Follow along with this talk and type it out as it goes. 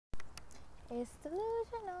It's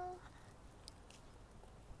delusional.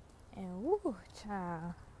 And woo,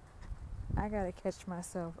 child, I gotta catch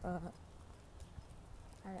myself up.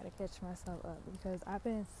 Because I've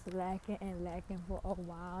been slacking and lacking for a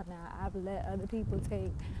while now. I've let other people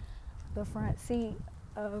take the front seat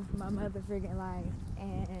of my motherfucking life,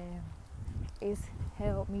 and it's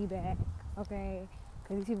held me back, okay?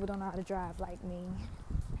 Because these people don't know how to drive like me.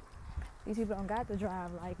 These people don't got to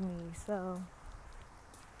drive like me, so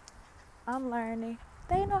I'm learning.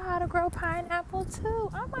 They know how to grow pineapple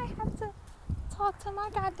too. I might have to talk to my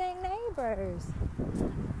goddamn neighbors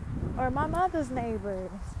or my mother's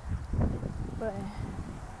neighbors. But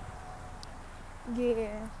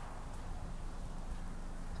yeah.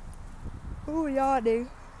 Ooh, y'all do.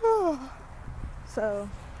 So,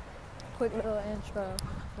 quick little intro.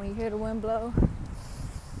 When you hear the wind blow,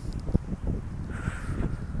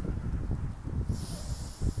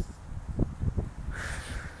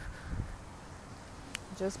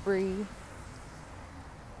 just breathe.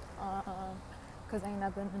 Cause ain't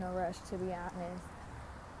nothing in a rush, to be honest.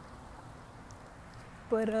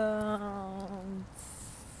 But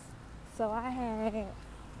so I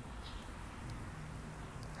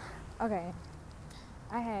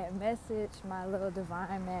had messaged my little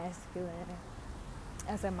divine masculine.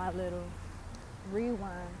 I said my little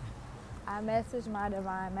rewind. I messaged my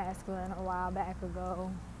divine masculine a while back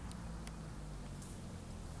ago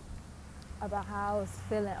about how I was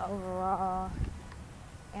feeling overall,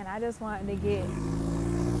 and I just wanted to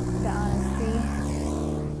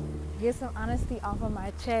get some honesty off of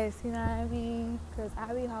my chest, you know what I mean? Because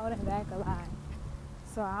I be holding back a lot.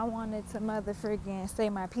 So I wanted to motherfucking say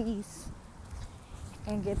my piece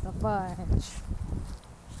and get the fudge.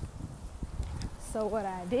 So what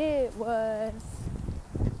I did was,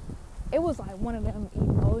 it was like one of them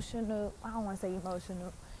emotional, I don't want to say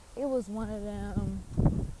emotional, it was one of them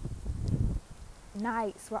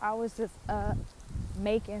nights where I was just up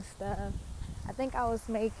making stuff. I think I was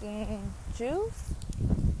making juice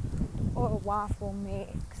or a waffle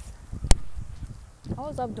mix. I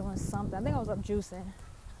was up doing something. I think I was up juicing.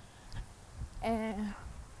 And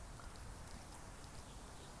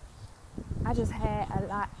I just had a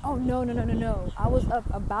lot. Oh, no. I was up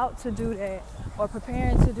about to do that or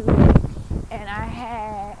preparing to do that. And I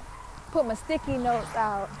had put my sticky notes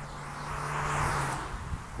out.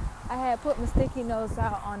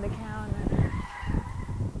 on the counter.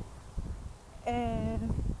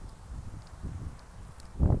 And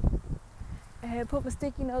I had put my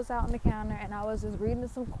sticky notes out on the counter, and I was just reading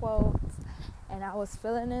some quotes, and I was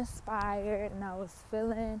feeling inspired, and I was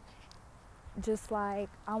feeling just like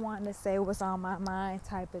I wanted to say what's on my mind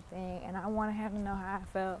type of thing, and I wanted him to know how I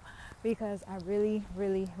felt, because I really,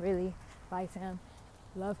 really, really liked him,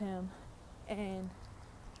 love him, and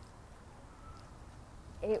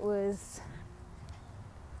it was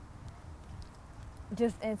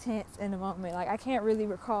just intense in the moment. Like, I can't really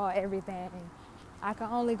recall everything. I can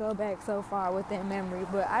only go back so far within memory,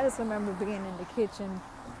 but I just remember being in the kitchen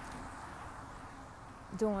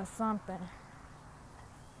doing something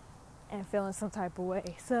and feeling some type of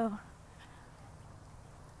way. So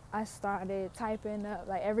I started typing up,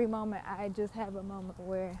 like every moment I just have a moment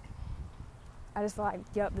where I just feel like,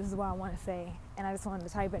 yep, this is what I want to say. And I just wanted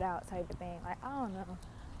to type it out type of thing. Like, I don't know.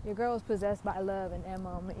 Your girl was possessed by love in that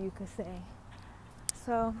moment, you could say.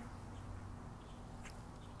 So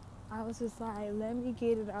I was just like, let me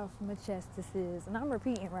get it off my chest, this is. And I'm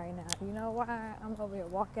repeating right now. You know why I'm over here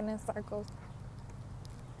walking in circles?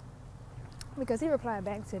 Because he replied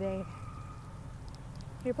back today.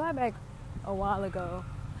 He replied back a while ago,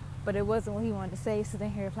 but it wasn't what he wanted to say. So then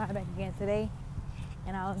he replied back again today.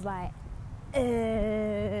 And I was like,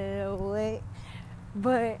 wait.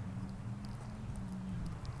 But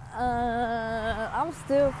I'm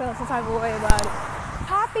still feeling some type of way about it.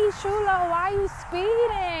 Papi Chulo, why you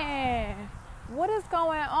speeding? What is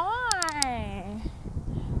going on?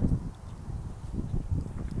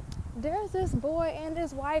 There's this boy in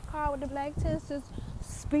this white car with the black tints just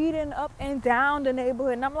speeding up and down the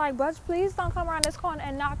neighborhood. And I'm like, Butch, please don't come around this corner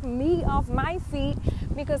and knock me off my feet,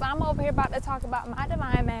 because I'm over here about to talk about my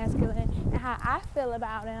divine masculine and how I feel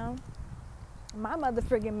about him. My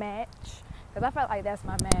motherfucking match. Because I felt like that's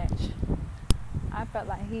my match. I felt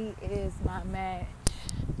like he is my match.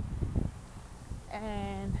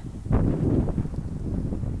 And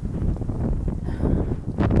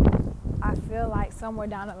I feel like somewhere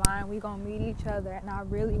down the line we gonna meet each other, and I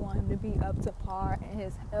really want him to be up to par in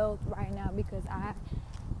his health right now, because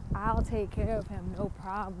I'll take care of him, no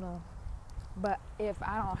problem. But if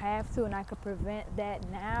I don't have to and I could prevent that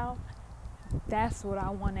now, that's what I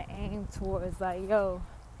want to aim towards. Like, yo,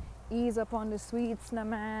 ease up on the sweets, nah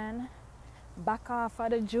man. back off for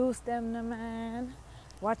the juice them the man.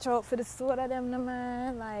 Watch out for the soda them the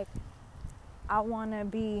man. Like, I want to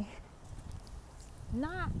be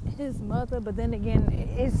not his mother, but then again,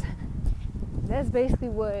 that's basically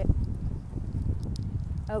what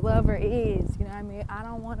a lover is, you know what I mean? I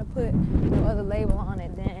don't want to put no other label on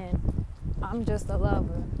it than I'm just a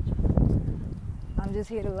lover. I'm just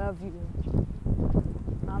here to love you.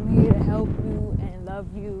 I'm here to help you and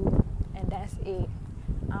love you, and that's it.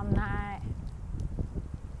 I'm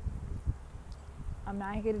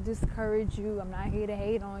not here to discourage you. I'm not here to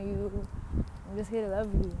hate on you. I'm just here to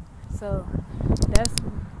love you. So that's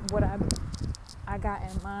what I got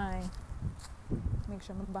in mind. Make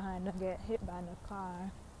sure I'm behind don't get hit by no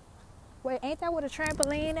car. Wait, ain't that where the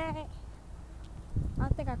trampoline at? I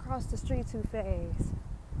think I crossed the street too fast.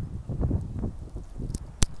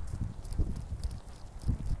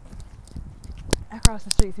 I crossed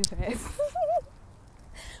the street too fast.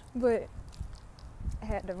 But I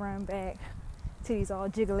had to run back. Titties all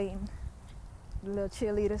jiggling. The little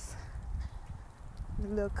cheerleaders. The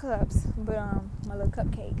little cups. But my little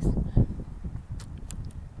cupcakes.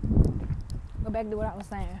 Go back to what I was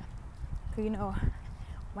saying. Cause you know,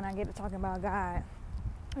 when I get to talking about God,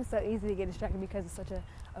 it's so easy to get distracted because it's such a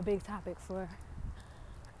big topic for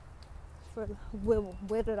will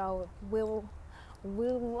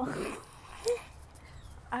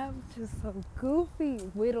I'm just so goofy.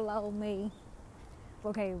 Whittle old me.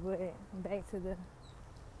 Okay, but back to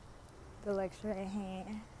the lecture at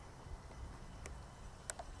hand.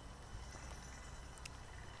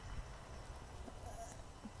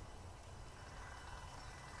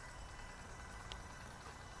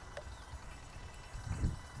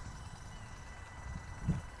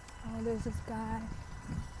 Oh, there's this guy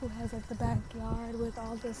who has like the backyard with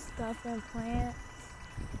all this stuff and plants,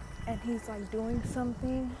 and he's like doing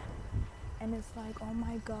something, and it's like, oh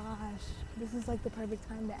my gosh, this is like the perfect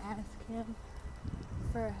time to ask him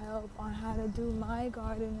for help on how to do my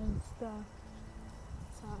garden and stuff.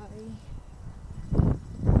 Sorry.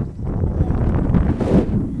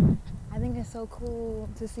 I think it's so cool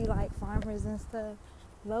to see like farmers and stuff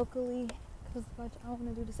locally, because I want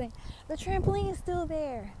to do the same. The trampoline's still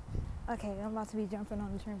there. Okay, I'm about to be jumping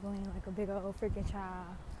on the trampoline like a big old freaking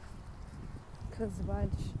child. Cause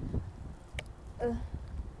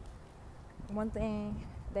one thing,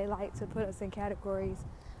 they like to put us in categories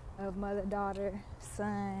of mother, daughter,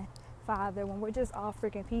 son, father, when we're just all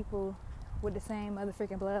freaking people with the same mother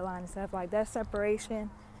freaking bloodline and stuff. Like, that separation,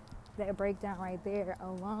 that breakdown right there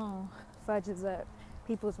alone fudges up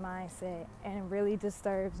people's mindset and really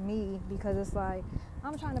disturbs me, because it's like,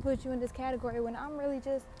 I'm trying to put you in this category when I'm really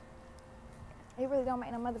just, it really don't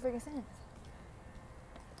make no mother freaking sense.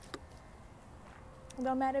 It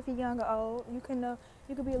don't matter if you're young or old. You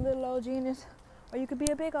could be a little old genius, or you could be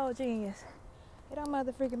a big old genius. It don't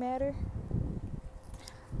mother freaking matter.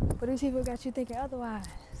 But these people got you thinking otherwise.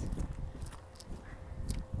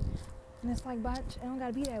 And it's like, but it don't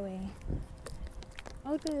gotta be that way.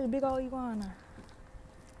 Oh, look at this big old iguana.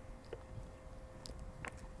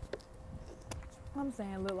 I'm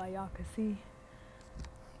saying look like y'all could see,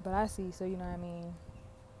 but I see, so you know what I mean.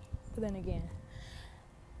 But then again,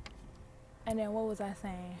 and then what was I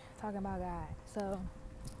saying? Talking about God. So,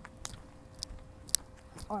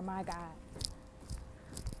 or my God.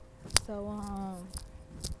 So,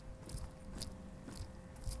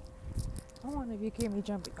 I wonder if you hear me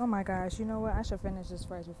jumping. Oh my gosh, you know what? I should finish this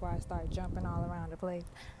first before I start jumping all around the place.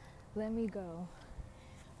 Let me go.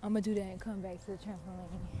 I'm gonna do that and come back to the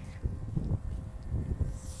trampoline.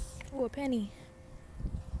 Ooh, a penny.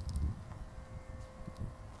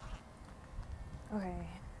 Okay,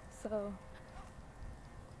 so,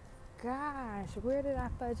 gosh, where did I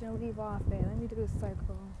fudge and leave off at? Let me do a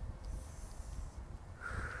circle.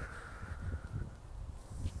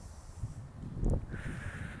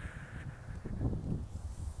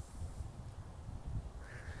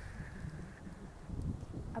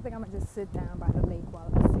 I think I'm gonna just sit down by the lake while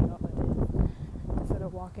I see all of this instead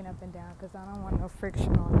of walking up and down, because I don't want no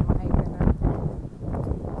friction on the mic or nothing.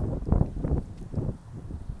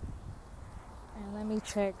 And let me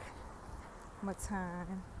check my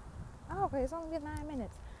time. Oh, okay, it's only been 9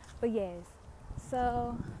 minutes. But yes,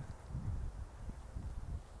 so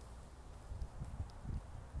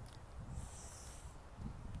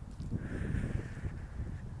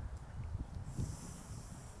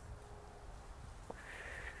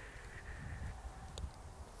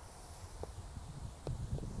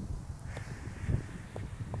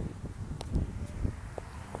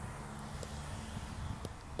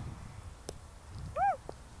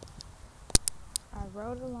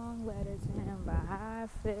wrote a long letter to him about how I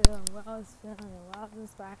feel and what I was feeling and what I was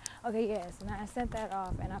inspired. Okay, yes, and I sent that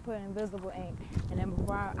off and I put invisible ink. And then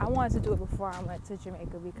before I wanted to do it before I went to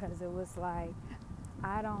Jamaica because it was like,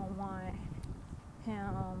 I don't want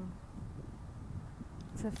him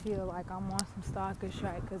to feel like I'm on some stalker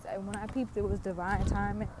strike. Because when I peeped, it was divine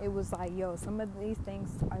timing. It was like, yo, some of these things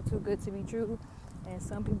are too good to be true. And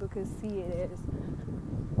some people could see it as,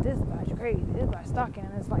 this is crazy, this is stalking.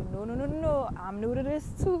 And it's like, no, I'm new to this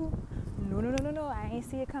too. No, I ain't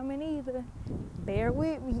see it coming either. Bear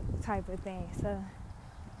with me type of thing. So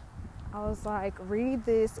I was like, read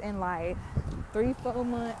this in like 3-4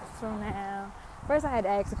 months from now. First I had to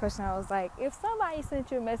ask a question. I was like, if somebody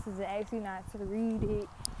sent you a message and asked you not to read it,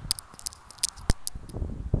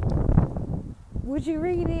 would you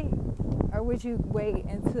read it? Or would you wait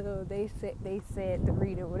until they said to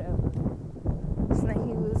read it or whatever? So then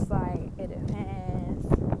he was like, it depends.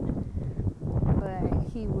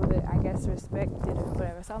 But he would, I guess, respect it or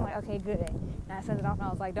whatever. So I'm like, okay, good. And I sent it off and I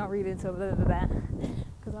was like, don't read it until blah, blah, blah.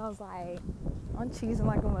 Because I was like, I'm cheesing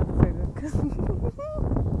like a motherfucker.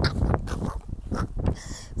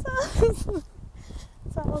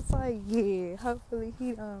 So I was like, yeah, hopefully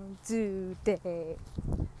he don't do that.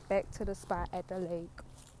 Back to the spot at the lake.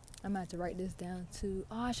 I'm about to write this down too.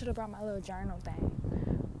 Oh, I should have brought my little journal thing.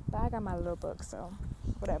 But I got my little book, so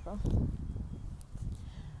whatever.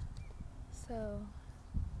 So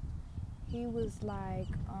he was like,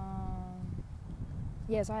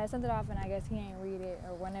 yeah, so I had sent it off and I guess he ain't read it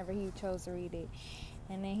or whenever he chose to read it.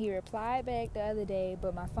 And then he replied back the other day,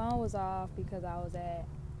 but my phone was off because I was at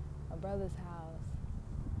my brother's house.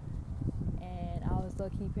 And I was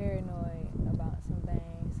low-key paranoid about some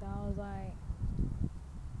things. So I was like,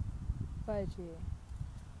 budget.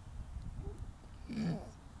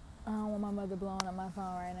 I don't want my mother blowing up my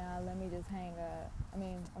phone right now. Let me just hang up.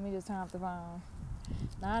 Let me just turn off the phone.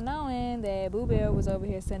 Not knowing that Boo Bear was over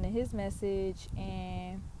here sending his message.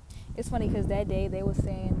 And it's funny because that day they were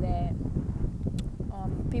saying that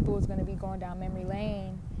people was going to be going down memory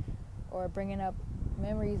lane or bringing up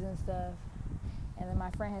memories and stuff. And then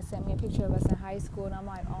my friend had sent me a picture of us in high school. And I'm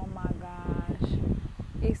like, oh my gosh.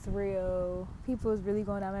 It's real. People is really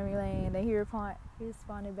going down memory lane. And then he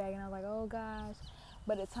responded back, and I was like, oh gosh.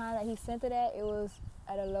 But the time that he sent it at, it was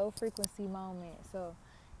at a low frequency moment. So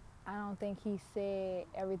I don't think he said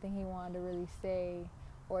everything he wanted to really say,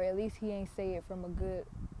 or at least he ain't say it from a good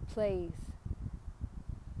place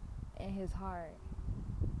in his heart.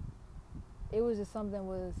 It was just something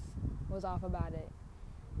was off about it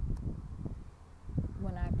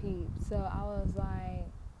when I peeped. So I was like,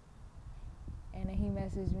 and then he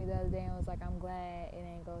messaged me the other day and was like, I'm glad it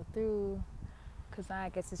didn't go through because now I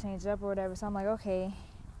get to change it up or whatever. So I'm like, okay,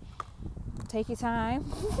 take your time.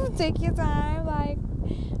 Take your time, like,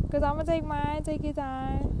 because I'm going to take mine. Take your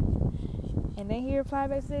time. And then he replied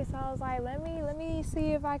back to this. So I was like, let me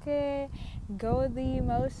see if I could go with the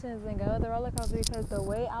emotions and go with the roller coaster, because the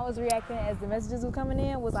way I was reacting as the messages were coming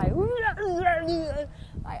in was like,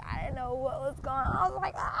 like I didn't know what was going on. I was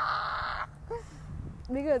like, ah,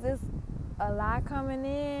 because it's a lot coming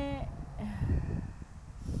in.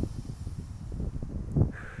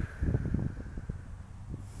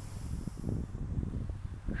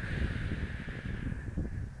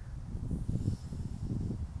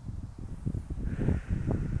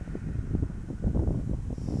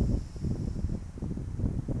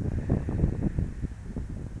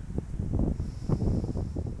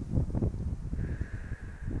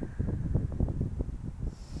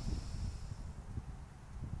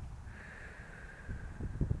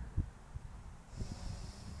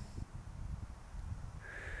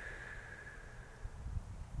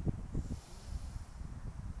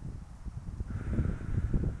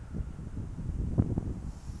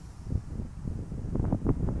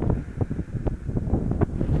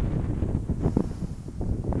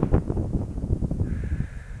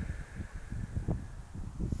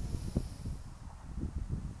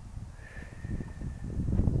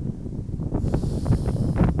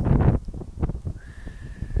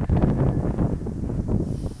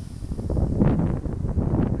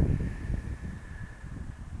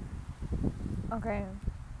 Okay,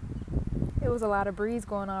 it was a lot of breeze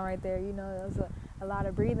going on right there. You know, there was a lot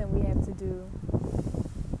of breathing we have to do.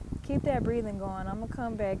 Keep that breathing going. I'm gonna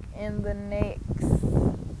come back in the next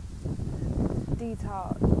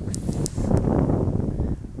detox.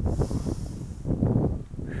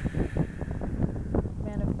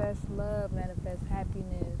 Manifest love, manifest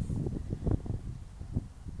happiness.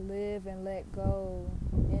 Live and let go.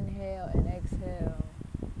 Inhale and exhale.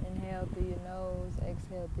 Inhale through your nose,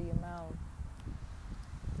 exhale through your mouth.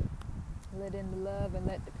 Let in the love and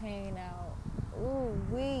let the pain out. Ooh,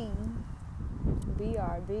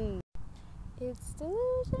 BRB. It's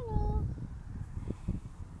delusional.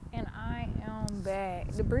 And I am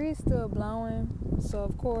back. The breeze still blowing, so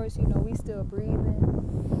of course, we still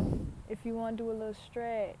breathing. If you want to do a little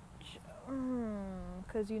stretch,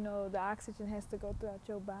 because the oxygen has to go throughout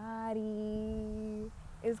your body.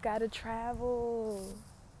 It's got to travel.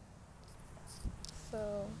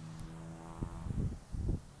 So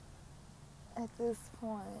at this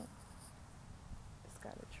point, it's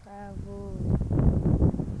got to travel.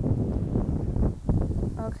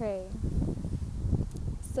 Okay.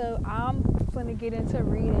 So I'm gonna get into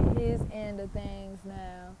reading his end of things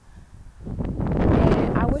now.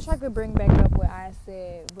 And I wish I could bring back up what I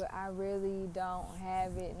said, but I really don't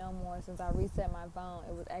have it no more since I reset my phone.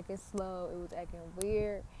 It was acting slow, it was acting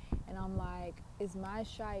weird, and I'm like, is my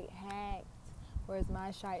shite hacked or is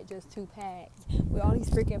my shite just too packed with all these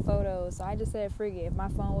freaking photos? So I just said, frigate, if my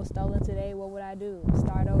phone was stolen today, what would I do?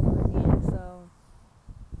 Start over again. So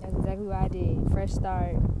that's exactly what I did. Fresh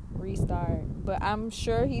start, restart. But I'm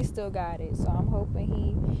sure he still got it. So I'm hoping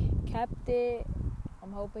he kept it.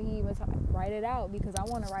 I'm hoping he even write it out, because I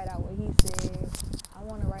want to write out what he said. I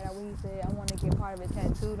want to get part of it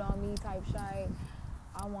tattooed on me type shit.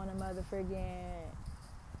 I want to motherfucking,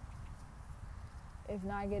 if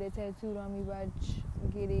not get it tattooed on me, but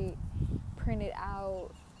get it printed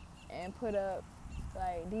out and put up.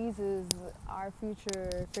 Like, these is our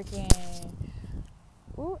future freaking...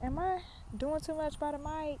 Ooh, am I doing too much by the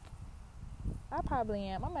mic? I probably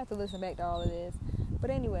am. I'm going to have to listen back to all of this. But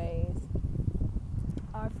anyways,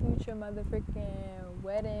 our future motherfucking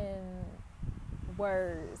wedding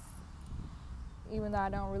words. Even though I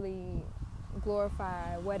don't really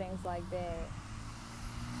glorify weddings like that.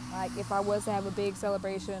 Like, if I was to have a big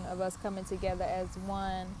celebration of us coming together as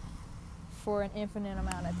one for an infinite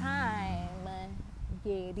amount of time,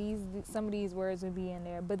 yeah, some of these words would be in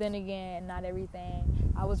there. But then again, not everything.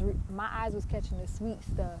 My eyes was catching the sweet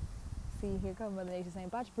stuff. See, here comes Mother Nature saying,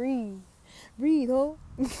 "Watch, breathe, oh."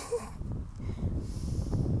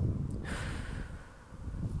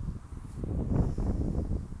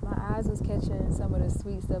 My eyes was catching some of the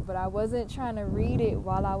sweet stuff, but I wasn't trying to read it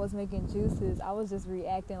while I was making juices. I was just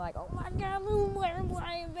reacting like, "Oh my God, I'm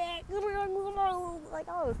flying back!" Like,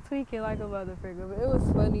 I was tweaking like a motherfucker, but it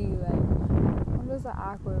was funny. Like, I'm just an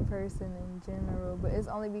awkward person in general, but it's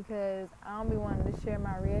only because I don't be wanting to share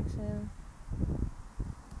my reaction,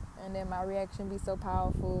 and then my reaction be so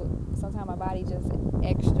powerful. Sometimes my body just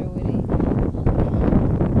extra with it.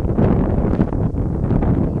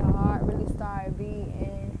 Your heart really started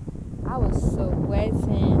beating. I was sweating.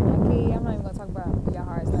 Okay, I'm not even gonna talk about your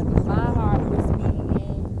heart stuff. My heart was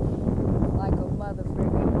beating like a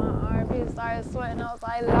motherfucker. My armpits started sweating. I was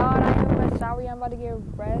like, Lord, I ain't in my shower. I'm about to get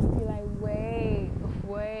rusty. Like, wait,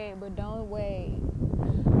 but don't wait.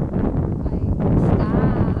 Like,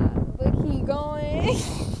 stop, but keep going.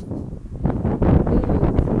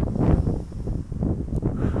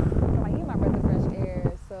 Like, he's my breath of fresh air.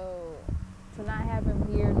 So to not have him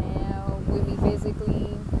here now with me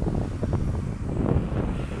physically,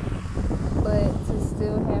 but to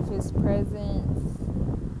still have his presence,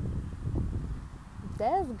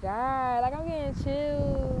 that's God. Like, I'm getting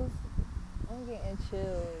chills.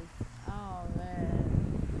 Oh, man.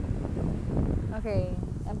 Okay,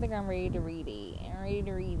 I think I'm ready to read it.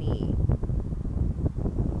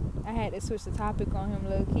 I had to switch the topic on him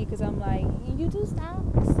low-key, because I'm like, you do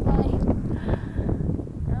stocks? Like,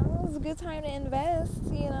 it's a good time to invest,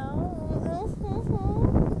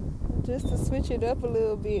 just to switch it up a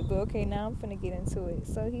little bit. But okay, now I'm finna get into it.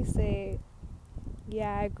 So he said,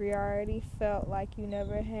 yeah, I agree. I already felt like you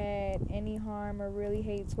never had any harm or really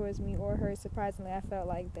hate towards me or her. Surprisingly, I felt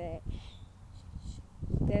like that.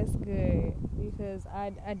 That's good, because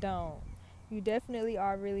I don't. You definitely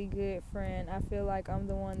are a really good friend. I feel like I'm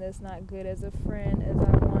the one that's not good as a friend as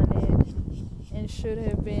I wanted and should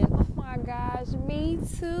have been. Oh my gosh, me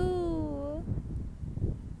too.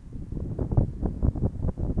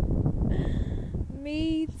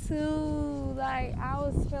 Me too. Like, I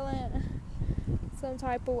was feeling some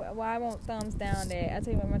type of, well, I won't thumbs down that. I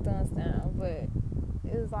take my thumbs down, but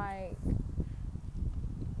it was like,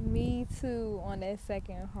 me too on that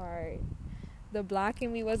second heart. The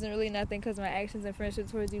blocking me wasn't really nothing, because my actions and friendship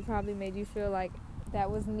towards you probably made you feel like that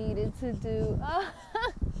was needed to do.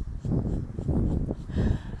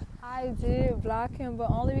 I did block him, but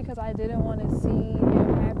only because I didn't want to see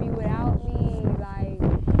him happy without me. Like,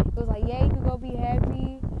 it was like, yeah, you can go be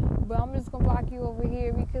happy, but I'm just gonna block you over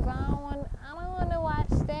here because I don't want to watch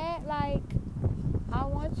that. Like, I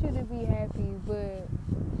want you to be happy, but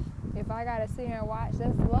if I gotta sit here and watch,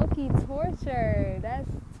 that's low-key torture. That's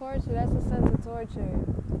torture. That's a sense of torture.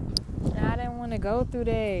 And I didn't want to go through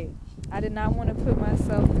that. I did not want to put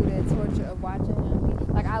myself through that torture of watching him be,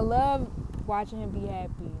 like, I love watching him be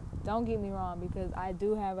happy. Don't get me wrong, because I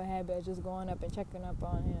do have a habit of just going up and checking up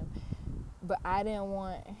on him. But I didn't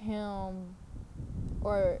want him,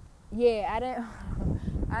 I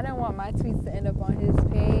didn't want my tweets to end up on his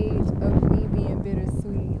page of me being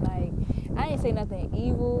bittersweet. Like, I didn't say nothing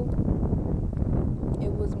evil. It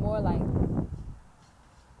was more like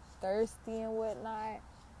thirsty and whatnot.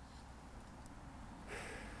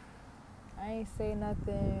 I ain't say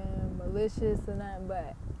nothing malicious or nothing,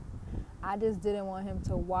 but I just didn't want him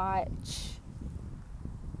to watch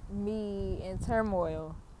me in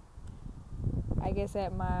turmoil. I guess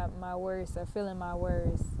at my worst, or feeling my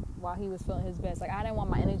worst, while he was feeling his best. Like, I didn't want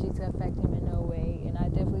my energy to affect him in no way, and I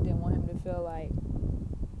definitely didn't want him to feel like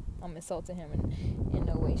I'm insulting him in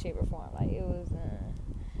no way, shape, or form. Like, it was...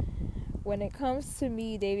 When it comes to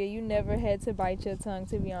me, Davia, you never had to bite your tongue,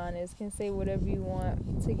 to be honest. Can say whatever you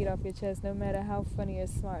want to get off your chest, no matter how funny or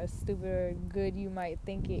smart or stupid or good you might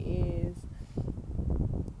think it is.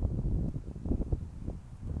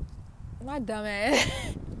 My dumb ass.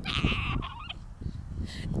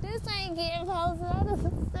 This ain't getting posted. I just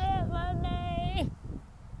said my name.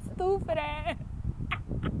 Stupid ass.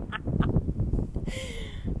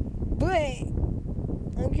 But,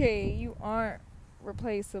 okay, you aren't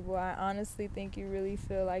replaceable. I honestly think you really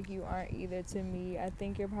feel like you aren't either to me. I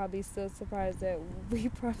think you're probably still surprised that we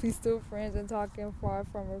probably still friends and talking, far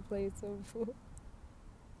from replaceable.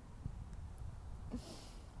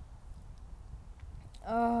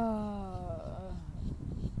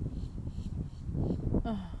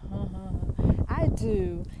 I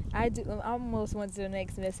do. I almost went to the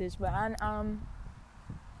next message, but I'm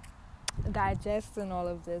digesting all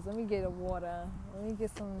of this. Let me get a water. Let me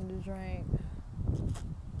get something to drink.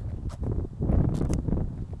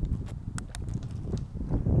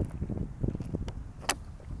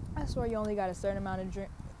 I swear you only got a certain amount of drink.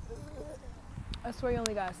 I swear you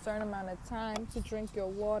only got a certain amount of time to drink your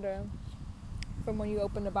water from when you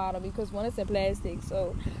open the bottle, because one, it's in plastic,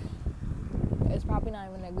 so it's probably not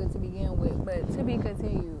even that good to begin with. But to be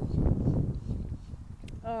continued.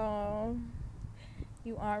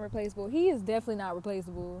 You aren't replaceable. He is definitely not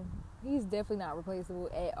replaceable. He's definitely not replaceable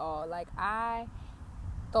at all. Like, I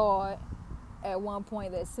thought at one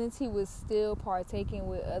point that since he was still partaking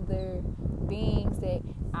with other beings, that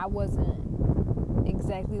I wasn't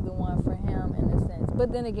exactly the one for him in a sense.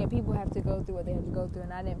 But then again, people have to go through what they have to go through,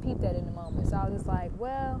 and I didn't peep that in the moment. So I was just like,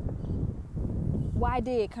 well, I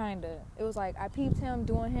did, kind of. It was like, I peeped him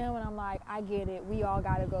doing him, and I'm like, I get it. We all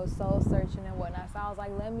got to go soul searching and whatnot. So I was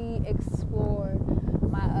like, let me explore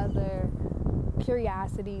my other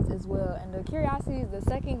curiosities as well. And the curiosities, the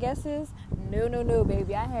second guesses, no,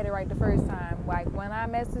 baby. I had it right the first time. Like, when I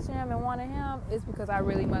messaged him and wanted him, it's because I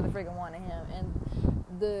really motherfucking wanted him. And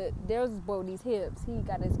there was this boy with these hips. He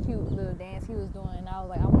got this cute little dance he was doing, and I was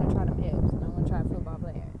like, I want to try them hips, and I want to try football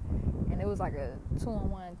player. And it was like a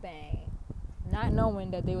 2-on-1 thing. Not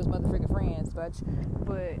knowing that they was motherfucking friends, but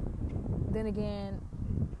then again,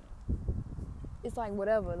 it's like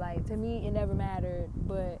whatever. Like, to me, it never mattered.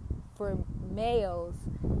 But for males,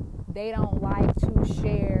 they don't like to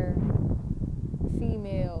share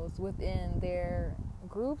females within their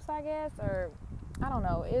groups, I guess, or I don't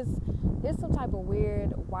know. It's some type of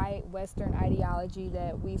weird white Western ideology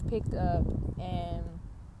that we've picked up, and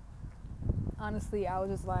honestly, I was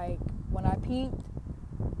just like, when I peeped,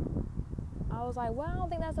 I was like, well, I don't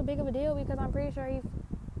think that's a big of a deal, because I'm pretty sure he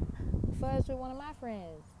fudged with one of my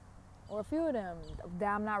friends, or a few of them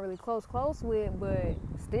that I'm not really close with, but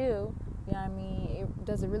still, you know what I mean?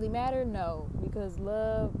 Does it really matter? No, because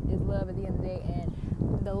love is love at the end of the day, and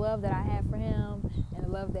the love that I have for him, and the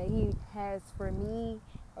love that he has for me,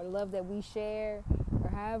 or the love that we share, or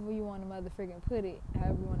however you want to motherfucking put it,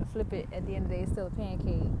 however you want to flip it, at the end of the day, it's still a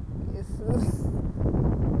pancake.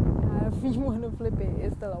 However you want to flip it,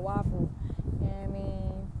 it's still a waffle. You know what I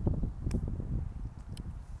mean?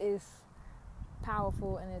 It's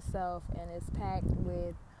powerful in itself, and it's packed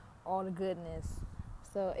with all the goodness.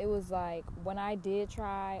 So it was like, when I did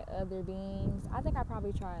try other beings, I think I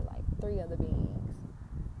probably tried like 3 other beings,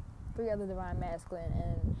 3 other divine masculine,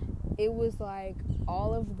 and it was like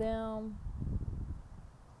all of them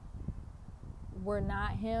were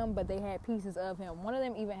not him, but they had pieces of him. One of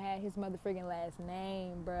them even had his motherfucking last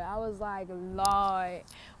name, bro. I was like, Lord.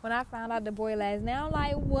 When I found out the boy last name, I'm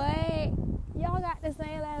like, what? Y'all got the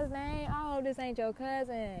same last name? I hope this ain't your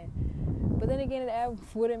cousin. But then again, it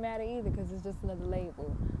wouldn't matter either, because it's just another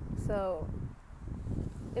label. So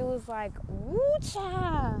it was like,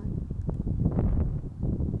 woo-cha.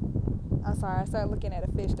 I'm sorry, I started looking at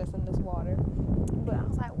a fish that's in this water. But I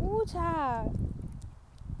was like, ooh, child.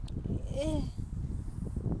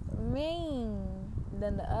 Mean.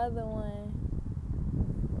 Then the other one,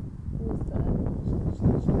 who's the other one?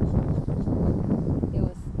 It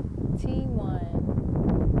was T1,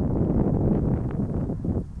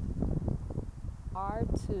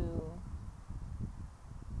 R2,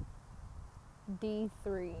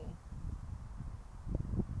 D3.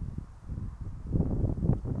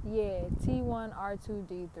 Yeah, T1, R2,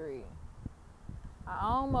 D3. I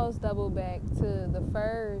almost doubled back to the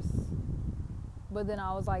first, but then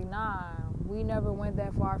I was like, nah, we never went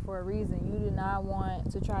that far for a reason. You did not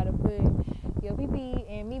want to try to put your PP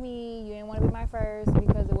and Mimi. You didn't want to be my first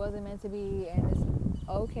because it wasn't meant to be, and it's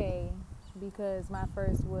okay because my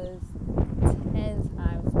first was 10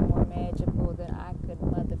 times more magical than I could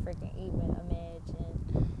motherfucking even imagine.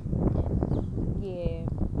 And yeah,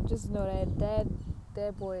 just know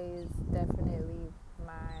that boy is definitely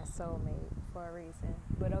my soulmate for a reason.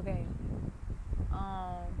 But okay.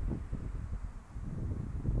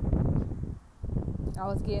 I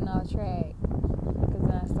was getting off track because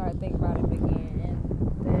then I started thinking about him again, and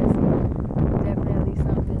that's definitely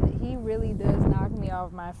something that he really does knock me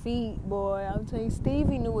off my feet, boy. I'm telling you,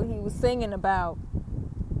 Stevie knew what he was singing about,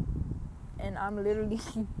 and I'm literally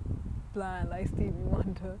blind like Stevie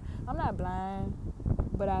Wonder. I'm not blind,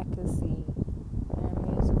 but I could see. I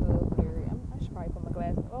mean, it's a little blurry. I should probably put my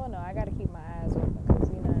glasses. Oh no, I gotta keep my eyes open because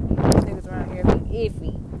you know what I mean. These niggas around here be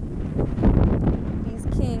iffy. These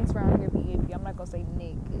kings around here be iffy. I'm not gonna say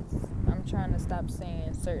Nick. I'm trying to stop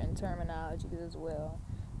saying certain terminologies as well.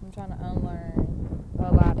 I'm trying to unlearn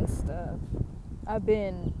a lot of stuff. I've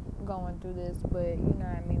been going through this, but you know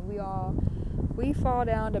what I mean. We fall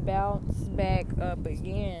down to bounce back up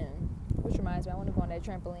again. Which reminds me, I want to go on that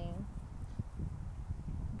trampoline.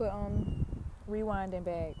 But rewinding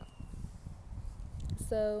back.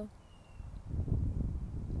 So,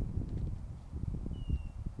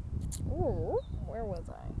 where was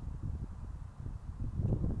I?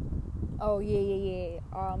 Oh yeah.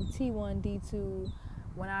 T1, D2.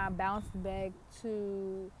 When I bounced back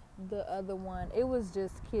to the other one, it was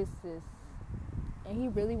just kisses, and he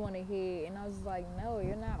really wanted head, and I was like, no,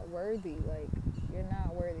 you're not worthy. Like, you're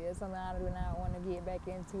not worthy. It's something I do not want to get back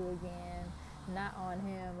into again. Not on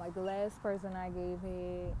him. Like the last person I gave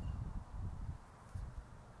head,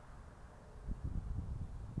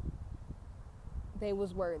 they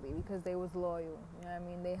was worthy because they was loyal. You know what I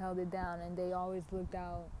mean? They held it down and they always looked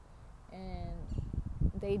out, and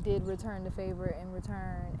they did return the favor in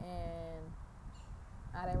return, and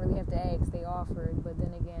I didn't really have to ask. They offered, but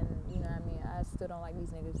then again, you know what I mean? I still don't like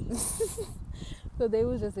these niggas. So they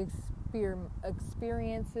was just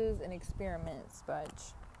experiences and experiments,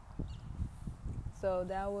 but so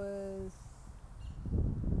that was,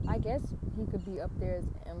 I guess he could be up there as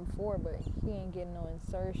M4, but he ain't getting no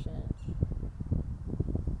insertion.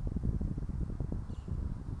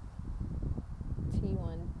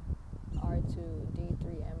 T1, R2,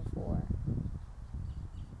 D3, M4.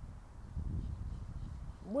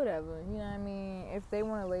 Whatever, you know what I mean? If they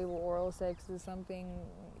want to label oral sex as something,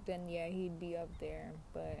 then yeah, he'd be up there,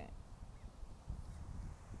 but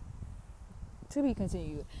to be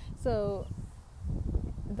continued. So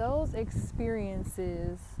those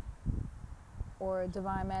experiences or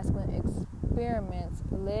divine masculine experiments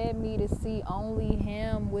led me to see only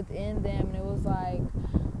him within them, and it was like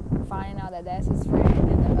finding out that that's his friend,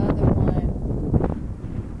 and the other one,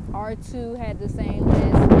 R2, had the same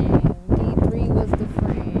last name, D3 was the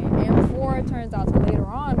friend, M4 turns out to later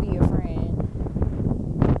on be a friend,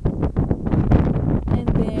 and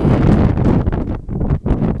then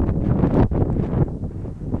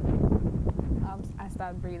I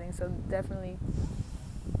stopped breathing, so definitely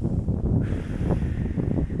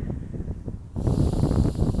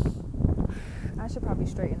I should probably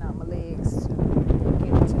straighten out my legs to get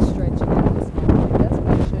into stretching at this moment. That's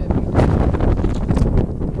what I should be doing.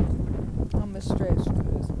 I'm going to stretch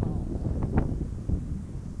through this moment.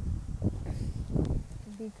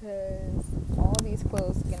 Because all these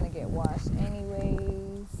clothes are going to get washed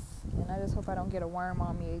anyways. And I just hope I don't get a worm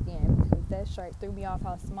on me again. Because that shirt threw me off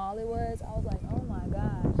how small it was. I was like, oh my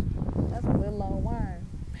gosh, that's a little old worm.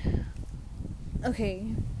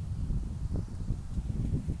 Okay.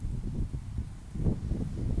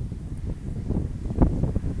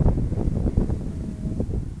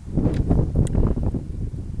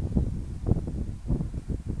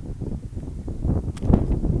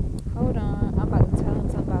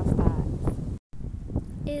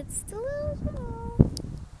 It's delusional.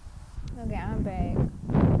 Okay, I'm back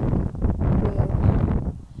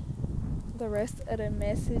with the rest of the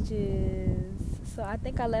messages. So I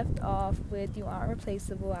think I left off with you aren't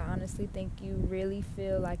replaceable. I honestly think you really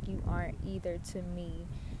feel like you aren't either to me.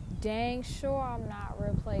 Dang sure I'm not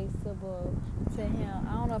replaceable to him.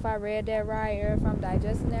 I don't know if I read that right or if I'm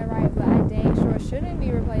digesting that right, but I dang sure shouldn't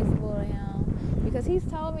be replaceable to him because he's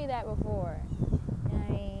told me that before.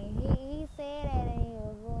 I mean, he said that to me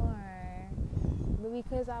before. But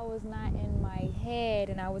because I was not in my head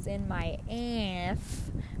and I was in my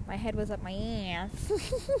ass, my head was up my ass.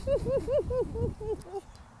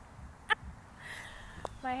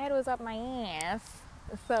 My head was up my ass.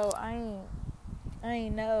 So I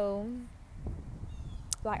ain't know.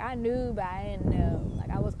 Like, I knew, but I didn't know. Like,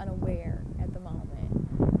 I was unaware at the moment.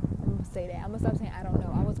 I'm gonna say that. I'm gonna stop saying I don't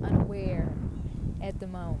know. I was unaware at the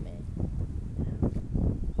moment.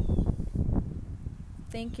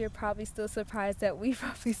 Think you're probably still surprised that we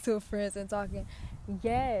probably still friends and talking.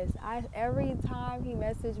 Yes, every time he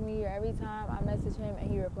messaged me or every time I message him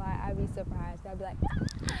and he replied, I'd be surprised. I'd be like,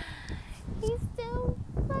 he still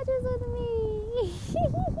fudges with me.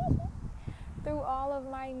 Through all of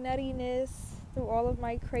my nuttiness, through all of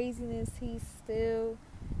my craziness, he's still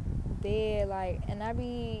there. Like, and I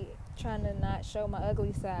be trying to not show my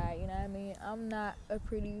ugly side, you know what I mean? I'm not a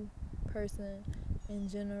pretty person in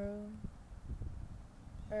general.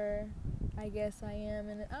 Or I guess I am,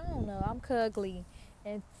 and I don't know, I'm cuggly.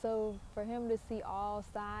 And so for him to see all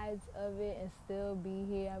sides of it and still be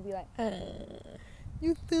here, I'd be like,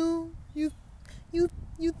 you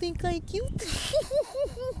think I cute?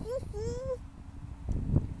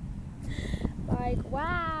 Like,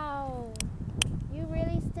 wow, you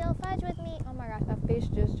really still fudge with me? Oh my gosh, a fish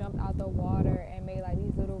just jumped out the water and made like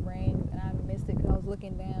these little rings, and I missed it because I was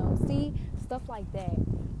looking down. See, stuff like that,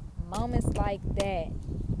 moments like that,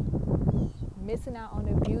 missing out on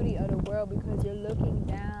the beauty of the world because you're looking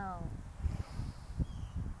down.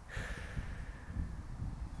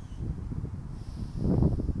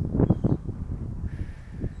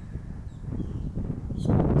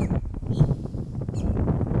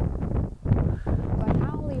 Like,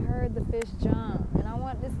 I only heard the fish jump and I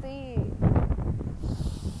want to see it.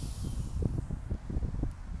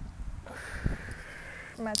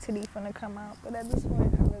 My titty finna come out, but at this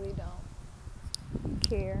point I really don't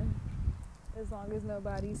care as long as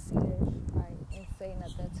nobody sees it, like, and say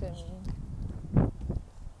nothing to me.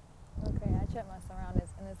 Okay, I checked my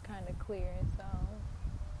surroundings and it's kind of clear, so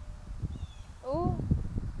ooh,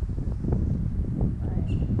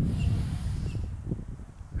 right.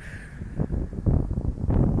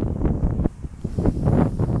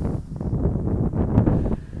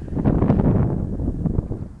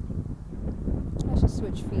 I should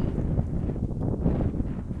switch feet.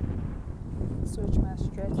 Switch my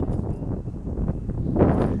stretching feet.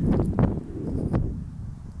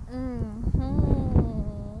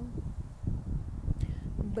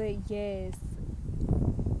 But yes,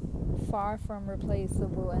 far from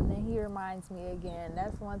replaceable. And then he reminds me again,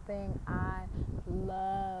 that's one thing I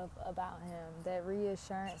love about him. That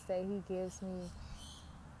reassurance that he gives me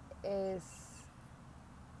is,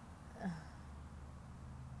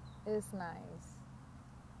 it's nice.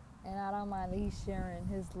 And I don't mind that he's sharing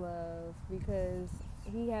his love because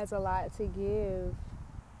he has a lot to give.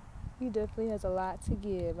 He definitely has a lot to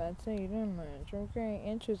give. I tell you that much. Okay,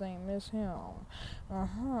 inches ain't miss him.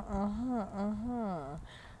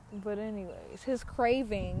 But anyways, his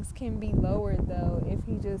cravings can be lowered though if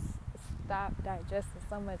he just stopped digesting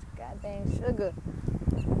so much goddamn sugar.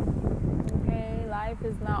 Okay, life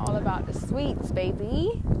is not all about the sweets,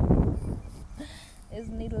 baby. It's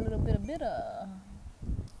need a little bit of bitter.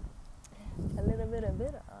 A little bit of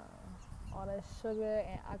bitter. All that sugar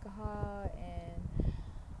and alcohol and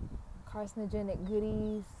carcinogenic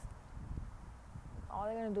goodies, all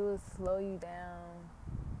they're gonna do is slow you down.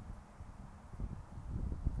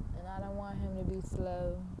 And I don't want him to be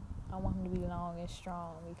slow. I want him to be long and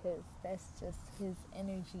strong because that's just his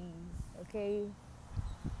energy, okay?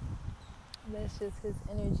 That's just his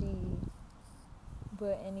energy.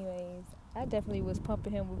 But anyways, I definitely was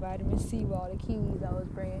pumping him with vitamin C with all the kiwis I was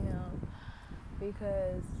bringing him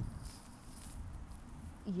because,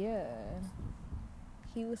 yeah,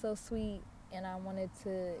 he was so sweet and I wanted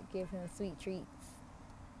to give him sweet treats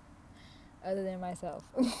other than myself.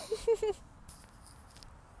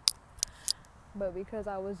 But because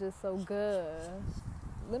I was just so good,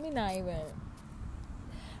 let me not even,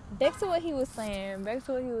 back to what he was saying,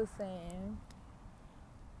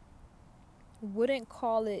 wouldn't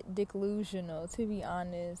call it delusional, to be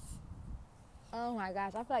honest. Oh my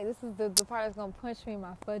gosh, I feel like this is the part that's gonna punch me in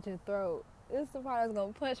my fudging throat. This is the part that's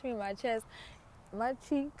gonna punch me in my chest. My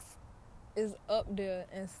cheeks is up there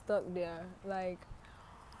and stuck there. Like,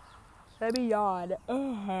 Let me yawn.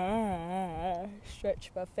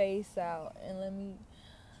 Stretch my face out and let me.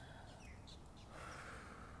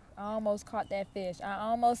 I almost caught that fish. I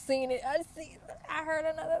almost seen it. I heard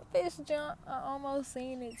another fish jump. I almost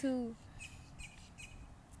seen it too.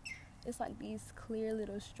 It's like these clear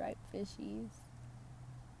little striped fishies.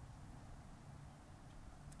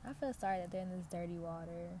 I feel sorry that they're in this dirty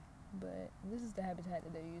water, but this is the habitat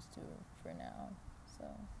that they're used to for now. So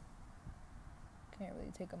can't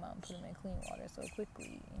really take them out and put them in clean water so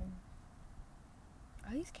quickly.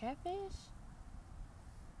 Are these catfish?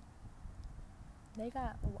 They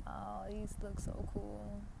got, wow, these look so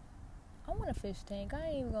cool. I want a fish tank. I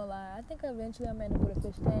ain't even gonna lie. I think eventually I'm gonna end up with a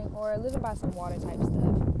fish tank or living by some water type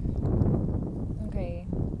stuff. Okay.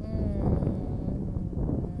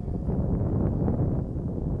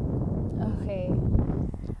 Okay.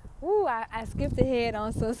 Ooh, I skipped ahead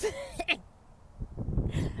on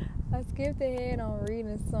I skipped ahead on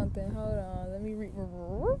reading something. Hold on. Let me read.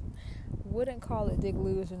 Wouldn't call it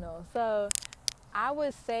delusional. So I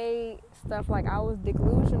would say stuff like I was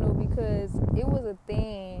delusional because it was a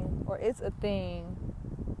thing, or it's a thing,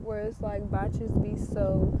 where it's like botches be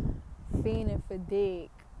so fiending for dick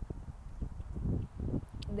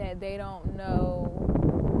that they don't know.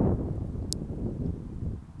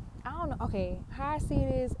 I don't know. Okay, how I see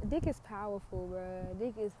it is, dick is powerful, bruh.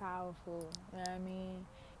 Dick is powerful. You know what I mean?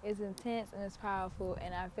 It's intense and it's powerful,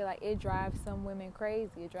 and I feel like it drives some women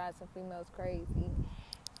crazy. It drives some females crazy.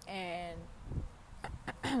 And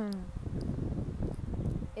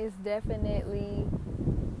it's definitely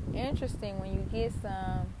interesting when you get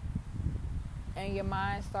some and your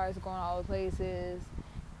mind starts going all the places,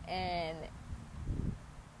 and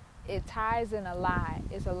it ties in a lot.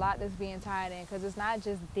 It's a lot that's being tied in, because it's not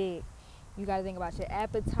just dick. You got to think about your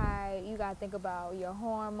appetite. You got to think about your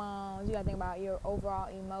hormones. You got to think about your overall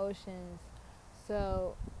emotions.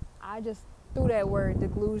 So I just threw that word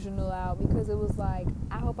delusional out because it was like,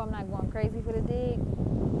 I hope I'm not going crazy for the dick.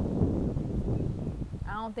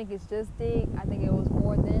 I don't think it's just dick. I think it was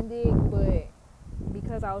more than dick, but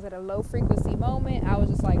because I was at a low frequency moment, I was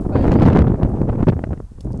just like, fuck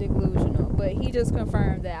it, delusional. But he just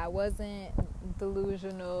confirmed that I wasn't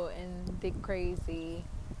delusional and dick crazy.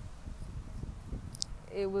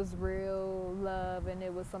 It was real love, and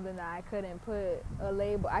it was something that I couldn't put a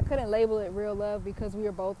label. I couldn't label it real love because we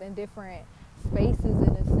were both in different spaces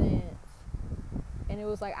in a sense. And it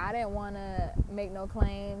was like I didn't want to make no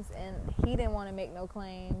claims, and he didn't want to make no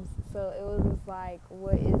claims. So it was just like,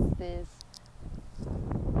 what is this?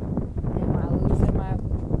 Am I losing my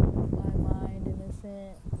mind in a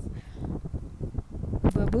sense?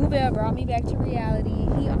 But Boo Bell brought me back to reality.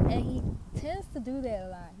 He tends to do that a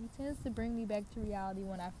lot. He tends to bring me back to reality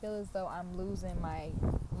when I feel as though I'm losing my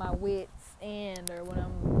wits or when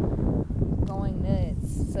I'm going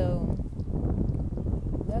nuts. So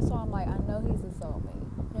that's why I'm like, I know he's a soulmate.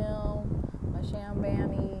 My sham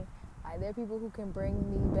bammy. Like, there are people who can bring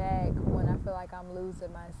me back when I feel like I'm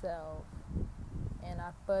losing myself, and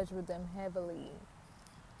I fudge with them heavily.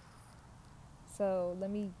 So let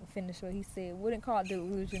me finish what he said. Wouldn't call it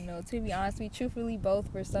delusional. To be honest, we truthfully both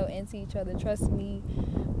were so into each other. Trust me,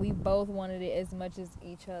 we both wanted it as much as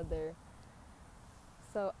each other.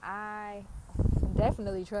 So I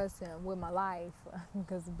definitely trust him with my life,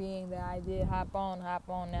 because being that I did hop on that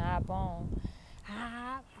horse. You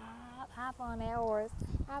had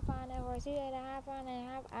to hop on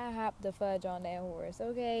that. I hopped the fudge on that horse,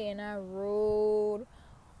 okay? And I rode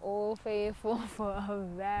Old Faithful for a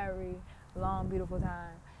very long, beautiful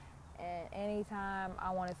time. And anytime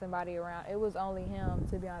I wanted somebody around, it was only him,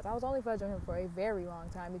 to be honest. I was only fudging him for a very long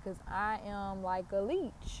time because I am like a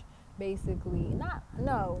leech, basically. I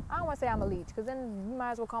don't want to say I'm a leech, because then you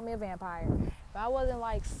might as well call me a vampire. But I wasn't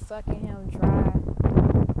like sucking him dry.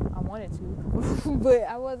 I wanted to, but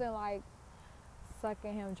I wasn't like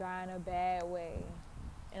sucking him dry in a bad way.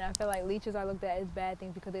 And I feel like leeches are looked at as bad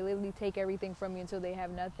things because they literally take everything from you until you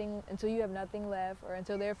have nothing left, or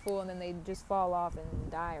until they're full, and then they just fall off and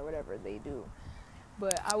die or whatever they do.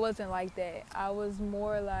 But I wasn't like that. I was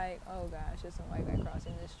more like, oh gosh, there's some white guy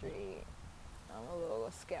crossing the street. I'm a little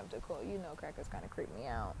skeptical. Crackers kind of creep me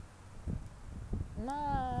out.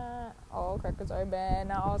 Not all crackers are bad.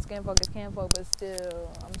 Not all skin folk is kinfolk, but still,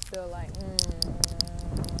 I'm still like,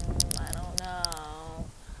 I don't know.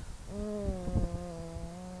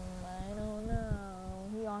 I don't know.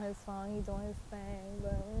 He on his phone, he doing his thing,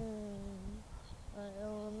 but I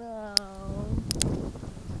don't know.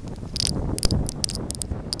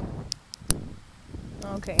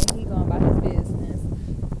 Okay, he going about his business.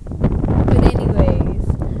 But anyways,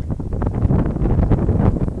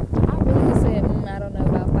 I really just said I don't know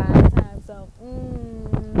about 5 times, so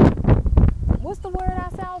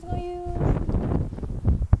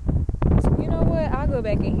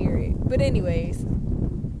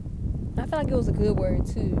like it was a good word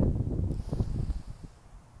too.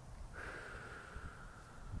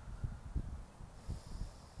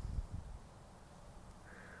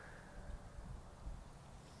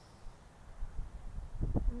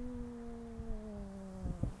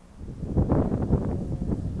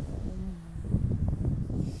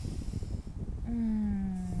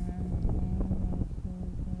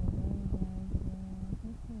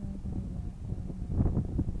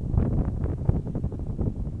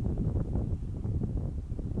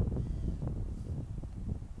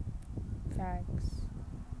 Facts.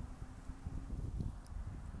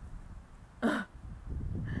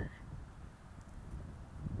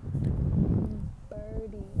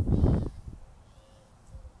 Birdie.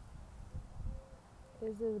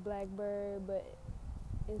 It's this black bird, but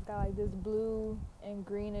it's got like this blue and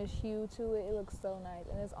greenish hue to it. It looks so nice.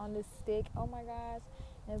 And it's on this stick. Oh my gosh.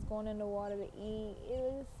 And it's going in the water to eat.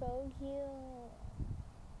 It looks so cute.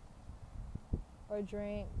 Or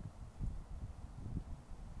drink.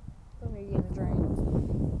 Over here getting a drink.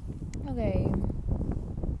 Okay.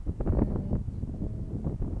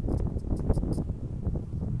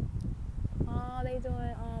 Oh, they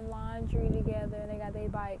doing laundry together. They got their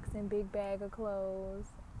bikes and big bag of clothes.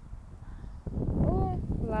 Oh,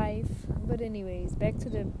 life. But anyways, back to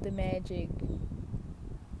the magic.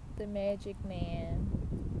 The magic man.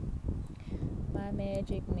 My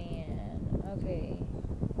magic man. Okay.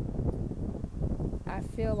 I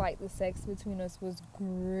feel like the sex between us was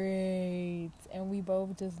great, and we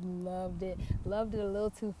both just loved it. Loved it a little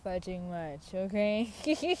too fudging much, okay?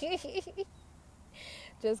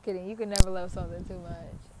 Just kidding. You can never love something too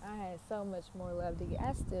much. I had so much more love to get.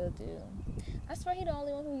 I still do. I swear he the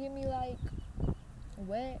only one who give me like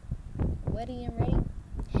wetty and ready.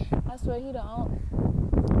 I swear he the only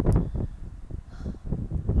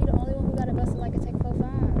one who got it busted like a Tech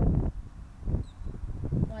 45.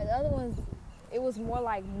 Like the other ones, it was more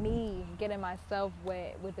like me getting myself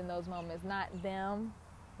wet within those moments, not them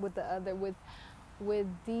with the other, with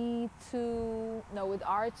D2, no, with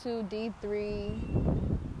R2, D3,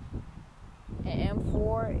 and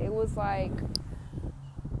M4. It was like,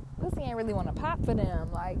 pussy ain't really want to pop for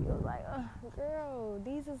them. Like, it was like, girl,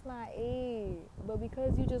 these is not it. But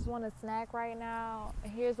because you just want a snack right now,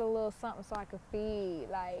 here's a little something so I could feed.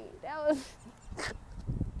 Like, that was, it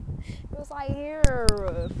was like, here,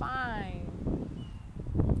 fine.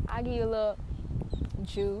 I give you a little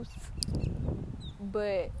juice,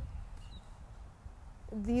 but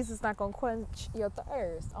these is not gonna quench your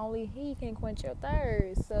thirst. Only he can quench your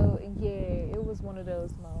thirst. So yeah, it was one of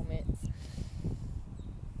those moments.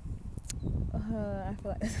 I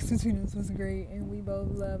feel like the sex between us was great, and we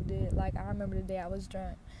both loved it. Like, I remember the day I was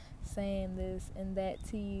drunk saying this and that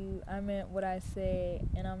to you. I meant what I said,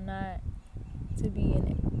 and I'm not to be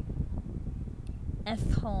an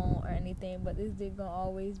asshole or anything, but this dick gonna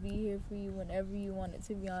always be here for you whenever you want it.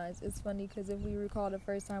 To be honest, it's funny because if we recall the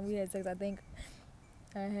first time we had sex, I think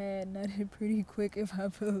I had nutted pretty quick, if I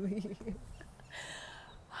believe.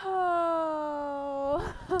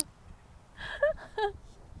 Oh.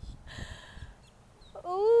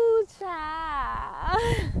 Ooh, child.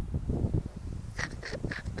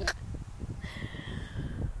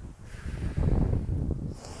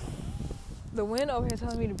 The wind over here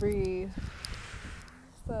telling me to breathe.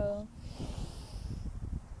 So,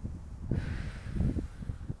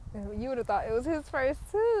 you would have thought it was his first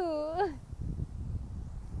too.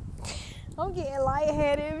 I'm getting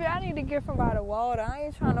lightheaded. I need to get from by the water. I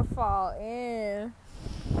ain't trying to fall in.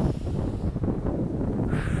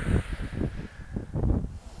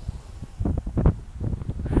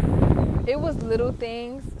 It was little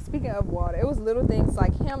things, speaking of water, it was little things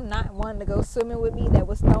like him not wanting to go swimming with me that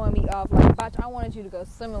was throwing me off. Like, Botch, I wanted you to go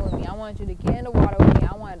swimming with me. I wanted you to get in the water with me.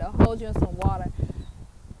 I wanted to hold you in some water.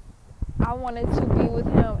 I wanted to be with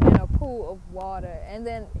him in a pool of water. And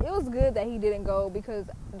then it was good that he didn't go because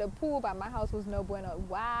the pool by my house was no bueno.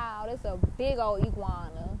 Wow, that's a big old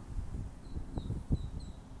iguana.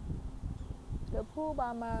 The pool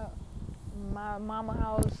by my mama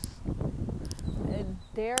house,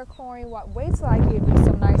 they're chlorine water. Wait till I get me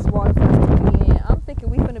some nice water for us to be in. I'm thinking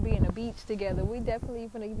we finna be in the beach together. We definitely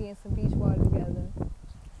finna be in some beach water together.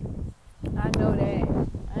 I know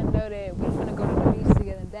that we finna go to the beach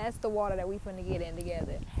together. That's the water that we finna get in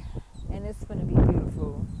together, and it's finna be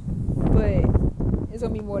beautiful. But it's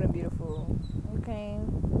gonna be more than beautiful. Okay,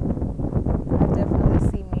 I definitely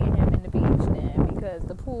see me and him in the beach then, because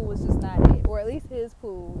the pool was just not it, or at least his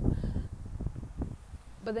pool.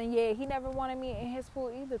 But then, yeah, he never wanted me in his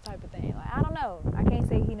pool either, type of thing. Like, I don't know. I can't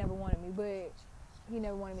say he never wanted me, but he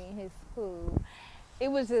never wanted me in his pool. It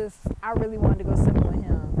was just, I really wanted to go swimming with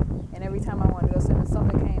him. And every time I wanted to go swimming,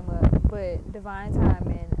 something came up. but divine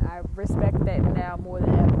timing, I respect that now more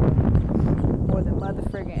than ever, more than mother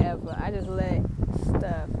friggin' ever. I just let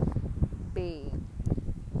stuff be.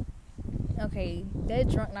 Okay, that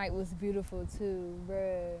drunk night was beautiful too,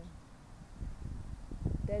 bruh.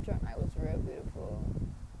 That drunk night was real beautiful.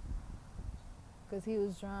 Cause he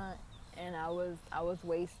was drunk and I was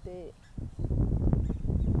wasted.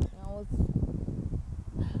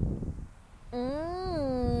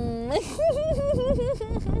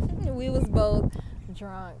 We was both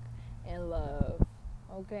drunk in love.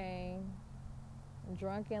 Okay,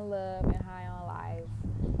 drunk in love and high on life.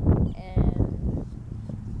 And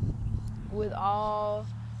with all,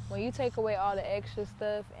 when you take away all the extra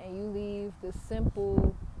stuff and you leave the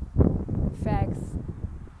simple facts,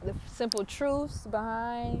 the simple truths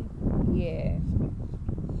behind, yeah.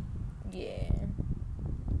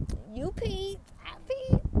 You peep, I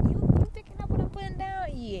peep. You picking up what I'm putting down,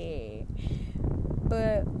 yeah.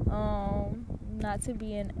 But not to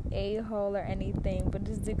be an a-hole or anything, but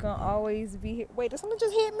this dick gonna always be here. Wait, did someone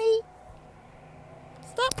just hit me?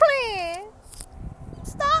 Stop playing.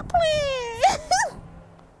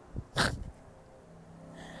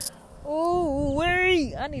 Ooh,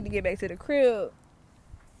 wait. I need to get back to the crib.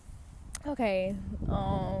 Okay.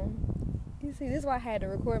 You see, this is why I had to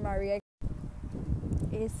record my reaction.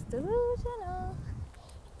 It's delusional.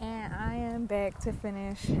 And I am back to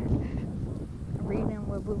finish reading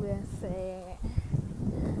what Boo Bear said.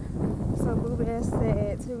 So Boo Bear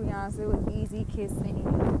said, to be honest, it was easy kissing.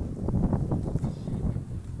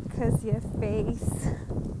 Because your face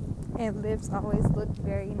and lips always look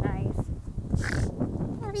very nice.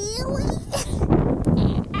 Really?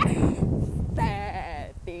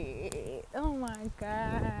 Stop it. Oh my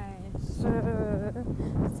gosh.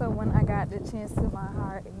 So when I got the chance to my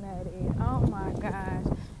heart nutted, oh my gosh.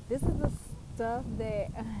 This is the stuff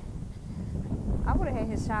that I would have had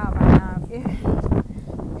his child by now.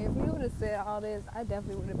 If he would have said all this, I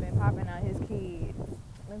definitely would have been popping out his kids.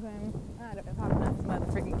 Okay? I'd have been popping out his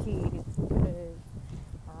motherfucking kids. Because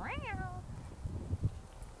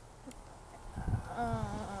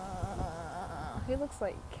he looks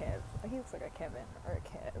like Kev. He looks like a Kevin or a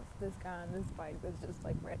Kev. This guy on this bike that's just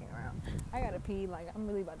like running around. I gotta pee. Like, I'm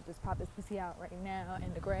really about to just pop this pussy out right now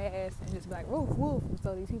in the grass and just be like, woof, woof.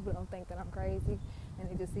 So these people don't think that I'm crazy and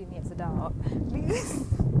they just see me as a dog.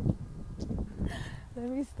 Let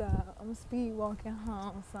me stop. I'm speed walking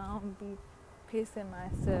home so I don't be pissing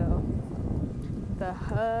myself. The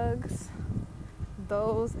hugs,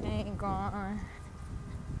 those ain't gone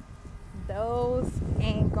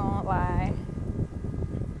lie.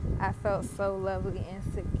 I felt so lovely and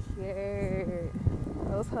secure.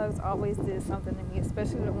 Those hugs always did something to me,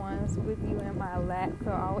 especially the ones with you in my lap. Could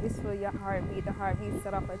always feel your heartbeat. The heartbeat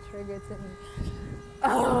set off a trigger to me.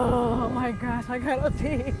 Oh my gosh, I gotta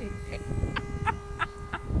pee.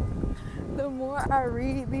 The more I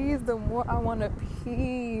read these, the more I want to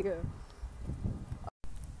pee.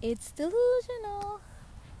 It's delusional.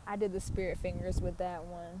 I did the spirit fingers with that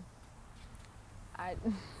one.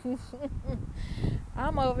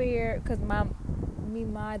 I'm over here because mi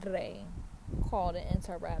madre called and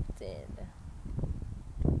interrupted.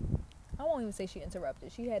 I won't even say she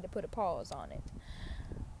interrupted. She had to put a pause on it.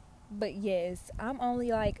 But yes, I'm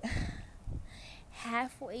only like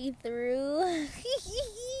halfway through.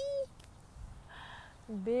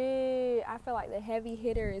 Big. I feel like the heavy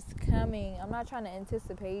hitter is coming. I'm not trying to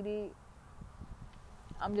anticipate it.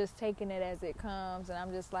 I'm just taking it as it comes, and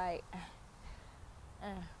I'm just like,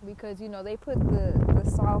 because, you know, they put the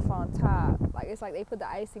soft on top. Like, it's like they put the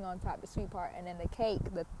icing on top, the sweet part, and then the cake,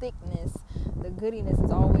 the thickness, the goodiness is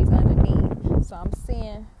always underneath. So I'm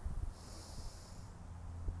seeing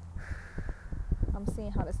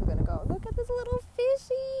how this is going to go. Look at this little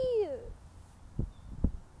fishy.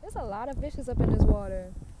 There's a lot of fishes up in this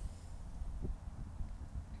water.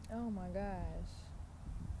 Oh my gosh.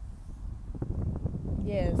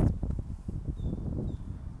 Yes.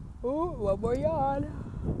 Ooh, one more yawn.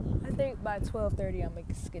 I think by 12:30 I'm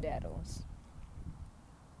making skedaddles.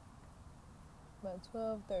 By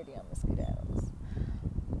 12:30 I'm making skedaddles.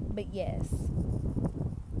 But yes.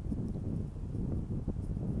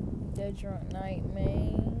 That drunk night,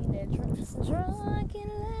 man. That drunk in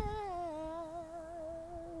love.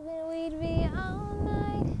 And we'd be all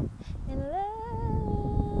night in love.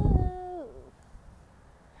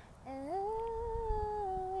 And we'd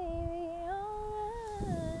be all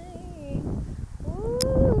night. Ooh.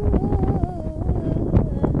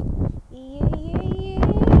 Yeah.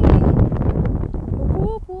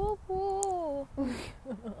 Whoop, whoop, whoop.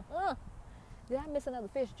 Did I miss another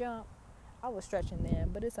fish jump? I was stretching then,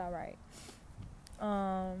 but it's all right.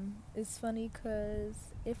 It's funny because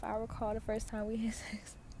if I recall the first time we had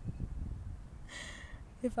sex,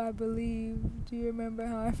 if I believe, do you remember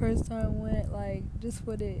how our first time went? Like, just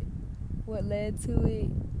what led to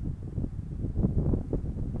it?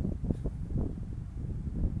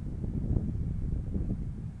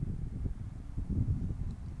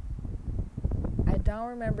 I don't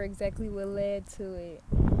remember exactly what led to it,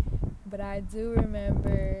 but I do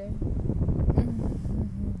remember.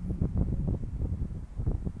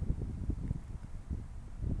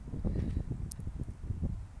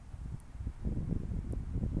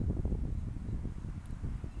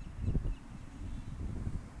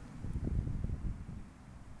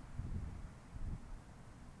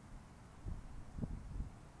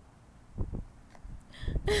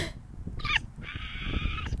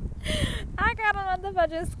 I got another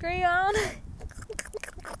budget screen on.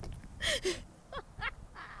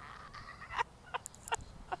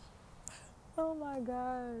 Oh my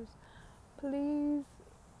gosh. Please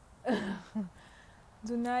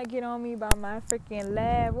do not get on me about my freaking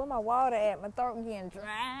laugh. Where my water at? My throat getting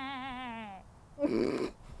dry.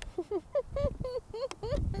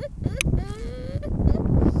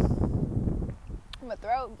 My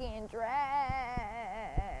throat getting dry.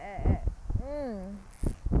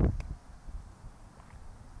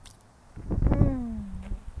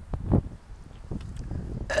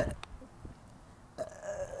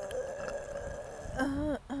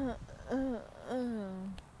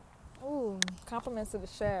 Ooh, compliments to the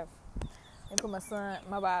chef. And put my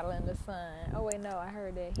bottle in the sun. Oh wait, no, I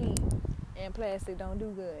heard that heat and plastic don't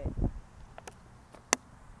do good.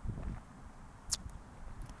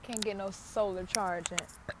 Can't get no solar charging.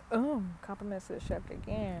 Compliments to the chef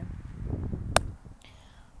again.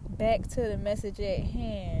 Back to the message at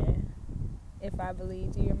hand. If I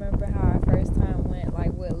believe, do you remember how our first time went?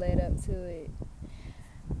 Like what led up to it?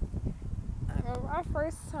 I remember our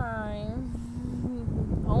first time.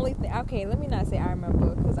 Okay, let me not say I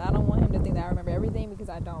remember, because I don't want him to think that I remember everything, because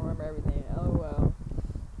I don't remember everything. Oh well.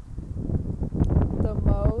 The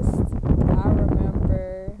most I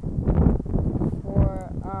remember for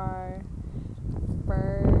our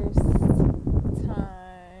first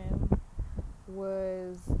time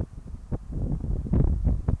was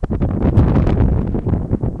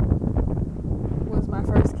my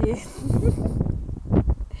first kiss.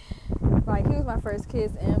 Like, he was my first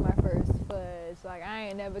kiss and my first fudge. Like, I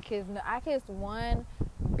ain't never kissed. I kissed one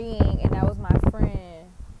being, and that was my friend.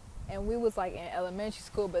 And we was, like, in elementary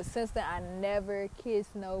school. But since then, I never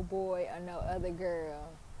kissed no boy or no other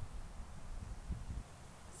girl.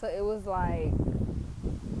 So it was like,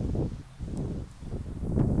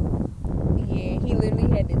 yeah, he literally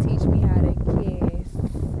had to teach me how to kiss.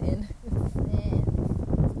 And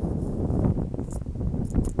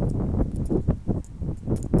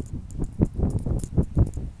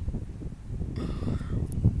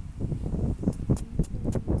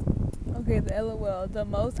okay, the LOL. The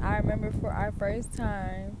most I remember for our first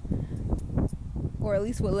time, or at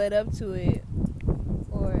least what led up to it,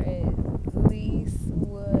 or at least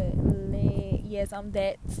what led. Yes, I'm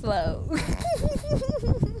that slow.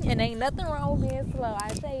 And ain't nothing wrong with being slow. I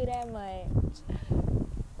tell you that much.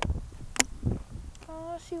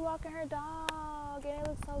 Oh, she walking her dog, and it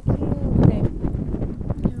looks so cute. Okay.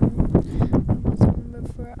 The most I remember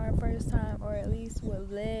for our first time, or at least what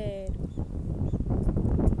led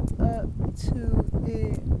up to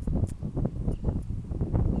it,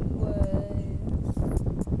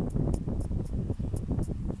 was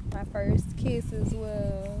my first kiss as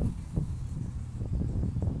well.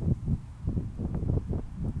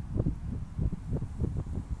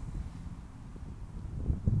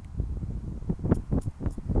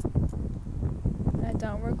 I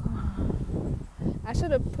don't recall. I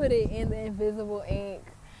should have put it in the invisible ink,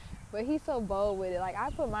 but he's so bold with it. Like, I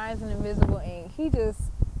put mine in invisible ink. He just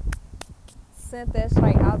sent that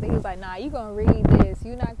straight out there. He was like, nah, you gonna read this.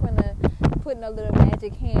 You're not gonna put no little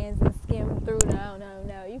magic hands and skim through. No.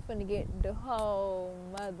 You finna get the whole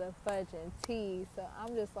motherfucking tea. So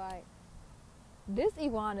I'm just like, this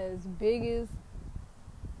iguana is big as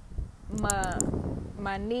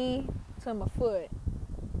my knee to my foot,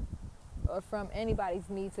 or from anybody's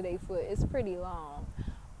knee to their foot. It's pretty long.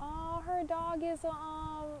 Oh, her dog is a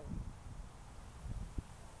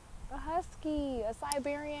husky, a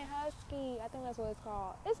Siberian husky. I think that's what it's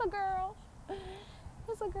called. It's a girl.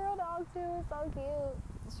 It's a girl dog too. It's so cute.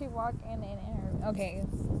 She walked in her. Okay.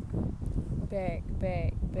 Back.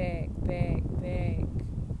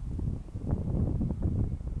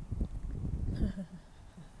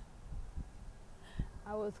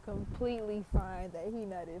 I was completely fine that he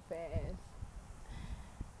nutted fast.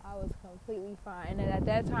 I I was completely fine. And at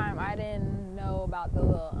that time, I didn't know about the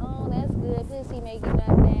little, oh, that's good, pussy make you nut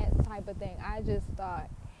that type of thing. I just thought,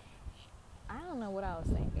 I don't know what I was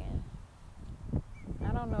thinking.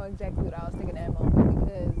 I don't know exactly what I was thinking at that moment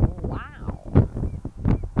because, wow.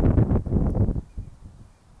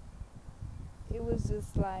 It was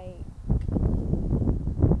just like,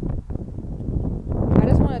 I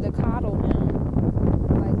just wanted to coddle him.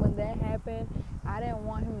 Like, when that happened, I didn't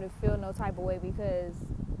want him to feel no type of way because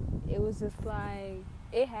it was just like,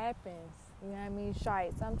 it happens. You know what I mean?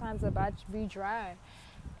 Shite. Sometimes the botch be dry.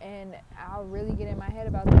 And I'll really get in my head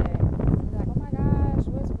about that. Like, oh my gosh.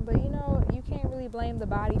 But, you know, you can't really blame the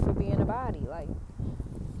body for being a body. Like,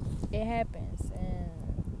 it happens. And,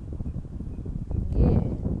 yeah,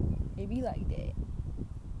 it be like that.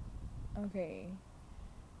 Okay.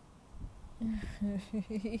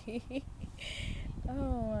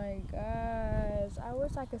 Oh my gosh. I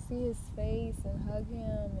wish I could see his face and hug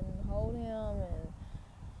him and hold him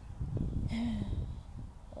and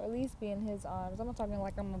or at least be in his arms. I'm not talking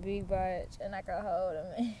like I'm a big bitch and I can hold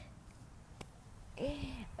him.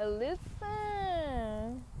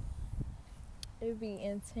 Listen. It'd be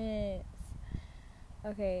intense.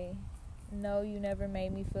 Okay. No, you never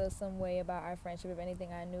made me feel some way about our friendship. If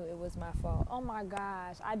anything, I knew it was my fault. Oh my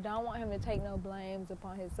gosh. I don't want him to take no blames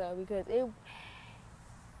upon himself because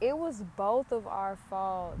it was both of our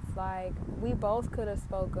faults. Like, we both could have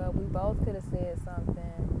spoke up. We both could have said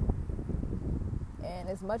something. And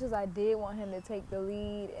as much as I did want him to take the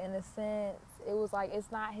lead, in a sense, it was like, it's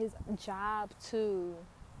not his job to.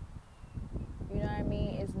 You know what I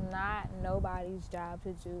mean? It's not nobody's job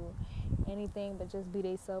to do anything but just be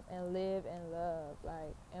themselves and live and love.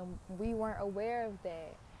 Like, and we weren't aware of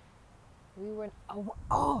that. We were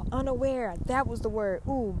unaware. That was the word.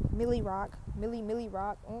 Ooh, Millie Rock. Millie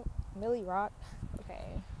Rock. Millie Rock.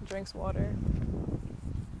 Okay, drinks water.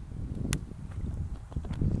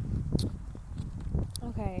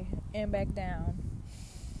 Okay, and back down.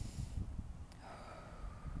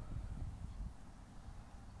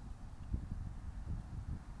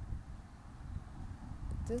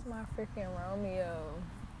 This my freaking Romeo.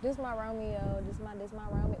 This my Romeo. This my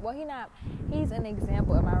Romeo. Well, he's an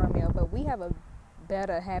example of my Romeo, but we have a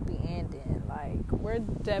better happy ending. Like, we're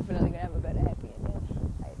definitely gonna have a better happy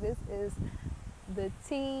ending. Like, this is the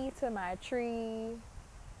tea to my tree,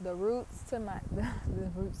 the roots to my the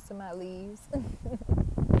roots to my leaves,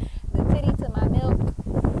 the titty to my milk,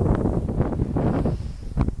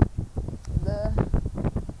 the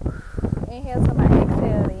inhale to my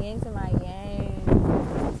exhale, the yin to my yang.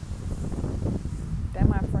 That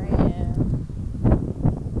my friend.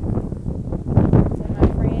 That my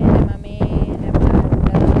friend, that my man, that my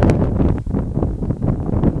love.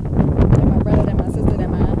 That my brother, that my sister, that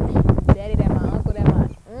my daddy, that my uncle, that my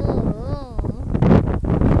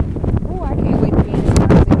Ooh, I can't wait to be in his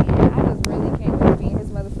arms again. I just really can't wait to be in his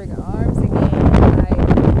motherfucking arms again. Like,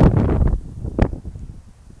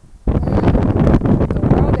 the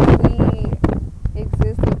world that we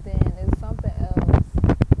exist within is something else.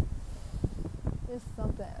 It's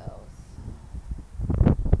something else.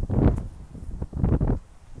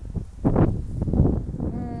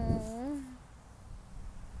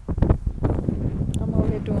 I'm over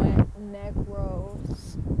here doing neck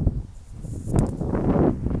rolls.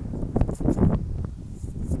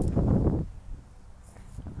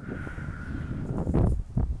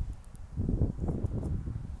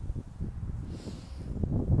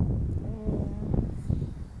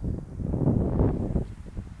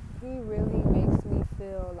 He really makes me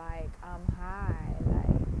feel like I'm high.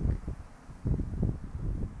 Like,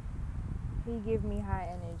 he give me high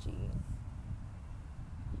energy.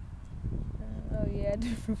 Oh yeah, I do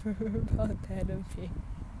remember about that a bit.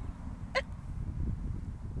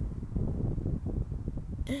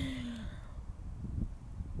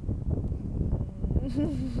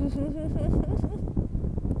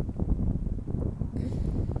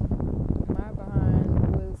 My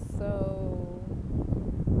behind was so.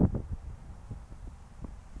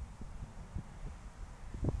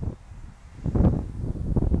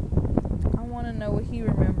 I want to know what he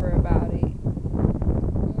remember about it.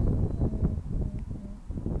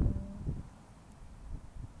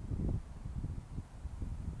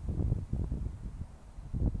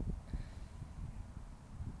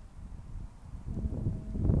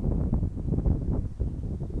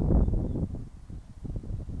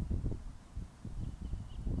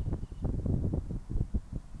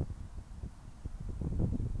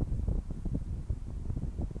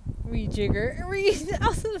 Rejigger. I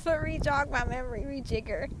was going to put re-jog my memory.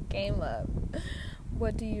 Rejigger came up.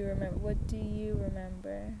 What do you remember? What do you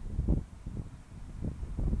remember?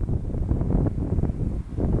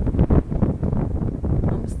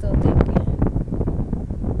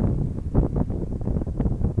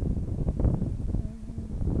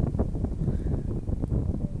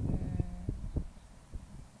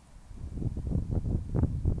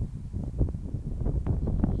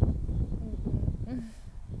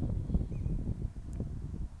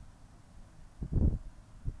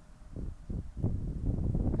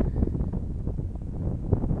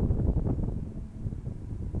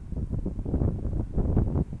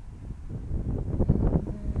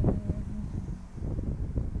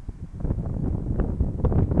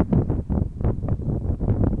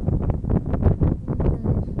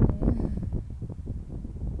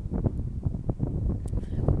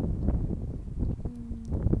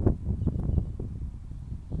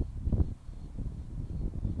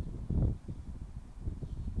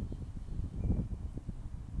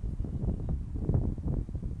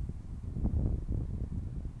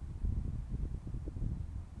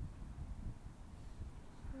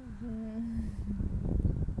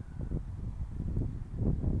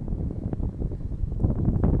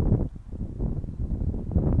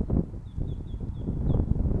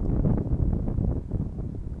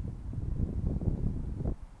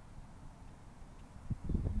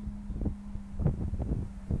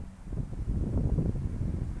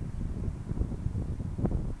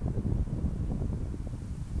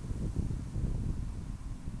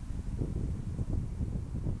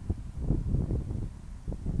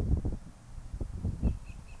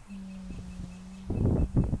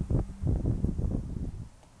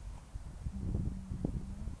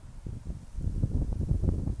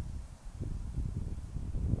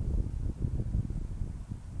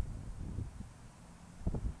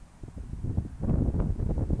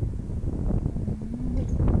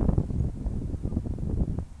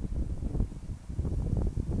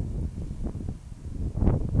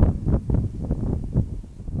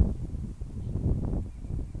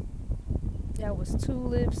 was 2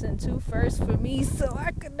 lips and 2 firsts for me, so I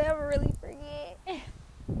could never really forget.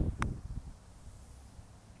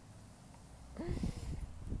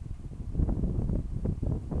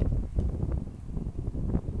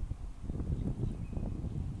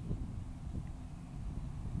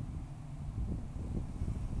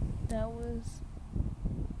 That was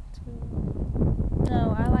 2.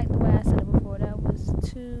 No, I like the way I said it before. That was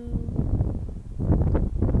 2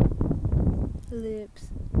 lips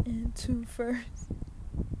and 2 firsts.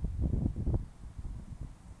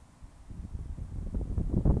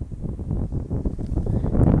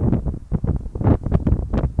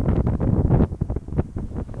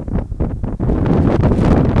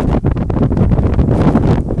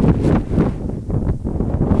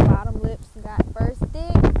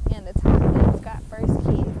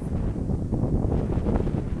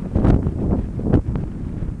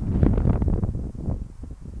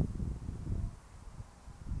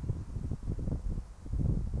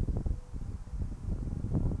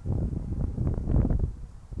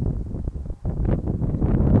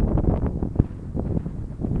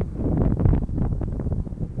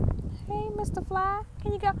 Mr. Fly,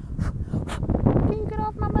 can you get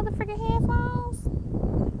off my motherfucking headphones?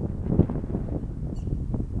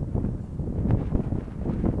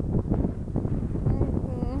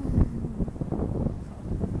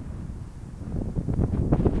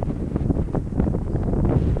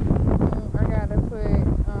 I gotta put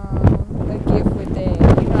a gift with that.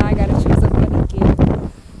 You know, I gotta choose a funny gift.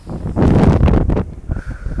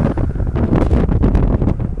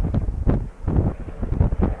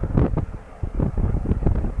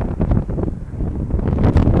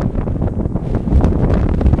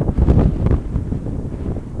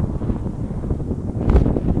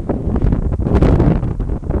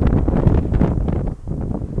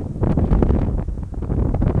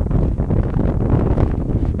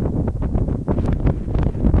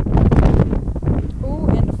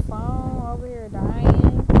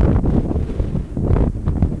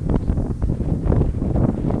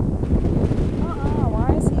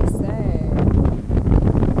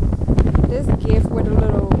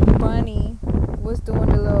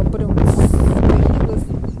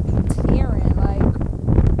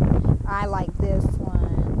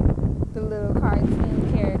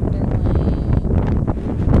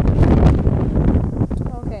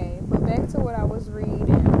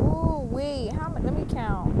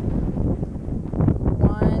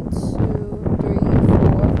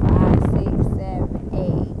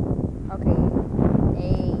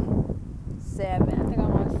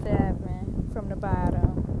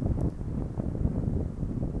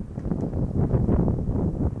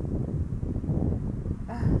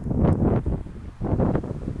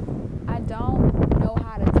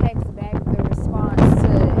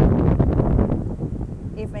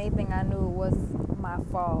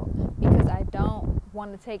 Because I don't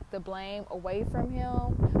want to take the blame away from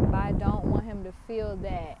him, but I don't want him to feel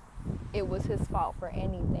that it was his fault for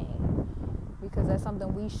anything, because that's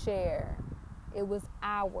something we share. It was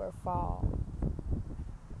our fault.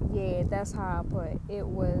 Yeah, that's how I put it.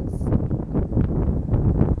 Was,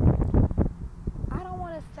 I don't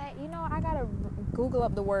want to say, I gotta Google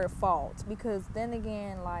up the word fault, because then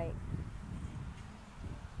again, like,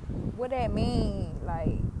 what that mean?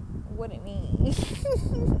 Like, what it mean?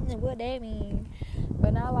 What that mean?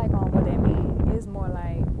 But not like on what that mean. It's more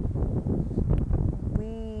like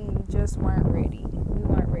we just weren't ready. We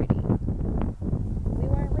weren't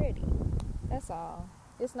ready. That's all.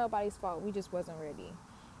 It's nobody's fault. We just wasn't ready.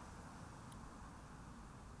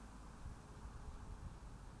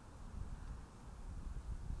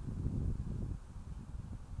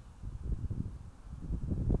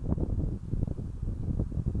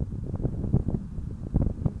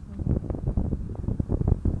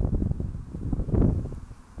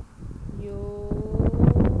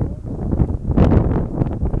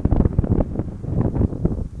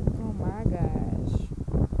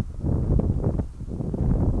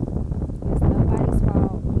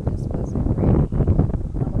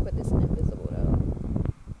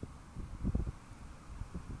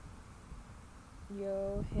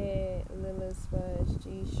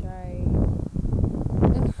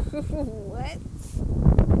 What?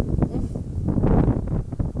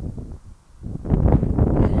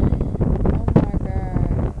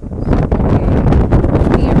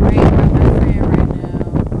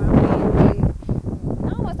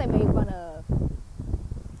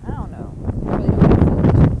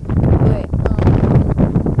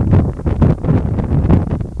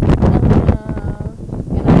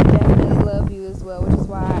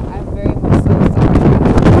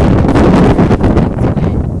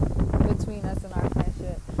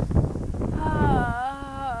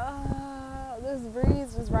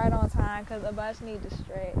 just need to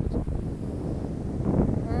stretch.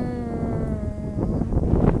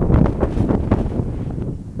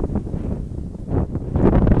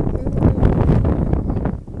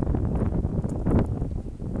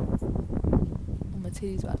 My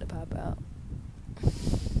titty's about to pop out.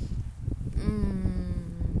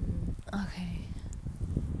 Okay.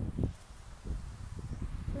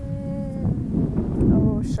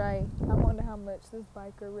 Oh, shy. I wonder how much this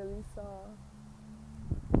biker really saw.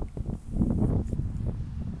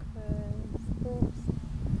 Oops.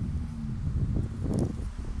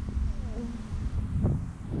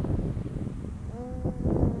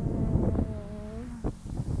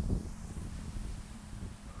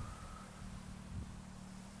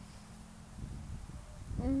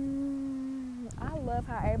 I love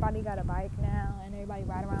how everybody got a bike now and everybody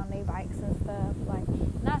ride around their bikes and stuff. Like,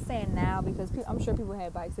 not saying now because I'm sure people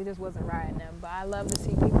had bikes, they just wasn't riding them. But I love to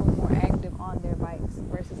see people more active on their bikes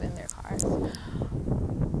versus in their cars.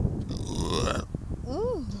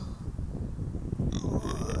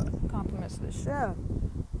 Compliments to the chef.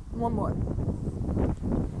 One more.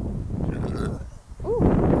 Ooh,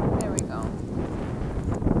 there we go.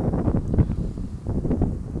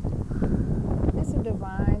 It's a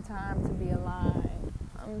divine time to be alive.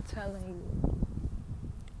 I'm telling you.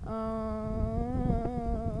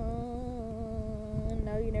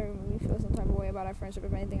 No, you never made me feel some type of way about our friendship.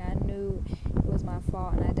 If anything, I knew it was my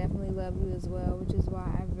fault, and I definitely love you as well, which is why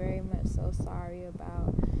I'm very much so sorry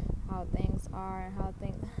about how things are and how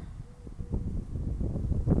things.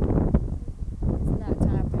 It's not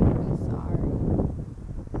time for him to be sorry.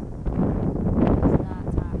 It's not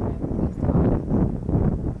time for him to be sorry.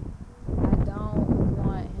 I don't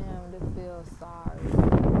want him to feel sorry.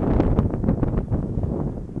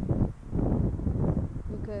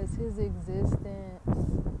 Because his existence,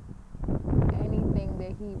 anything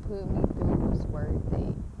that he put me through was worth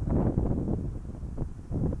it.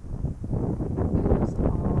 It was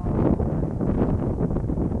all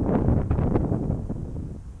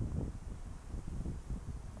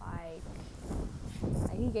like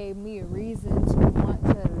he gave me a reason to want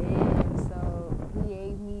to live, so he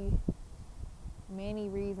gave me many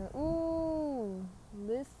reasons. Ooh,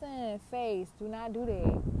 listen, face, do not do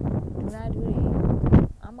that. Do not do that.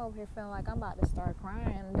 I'm over here feeling like I'm about to start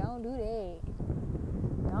crying. Don't do that.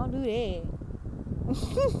 Don't do that.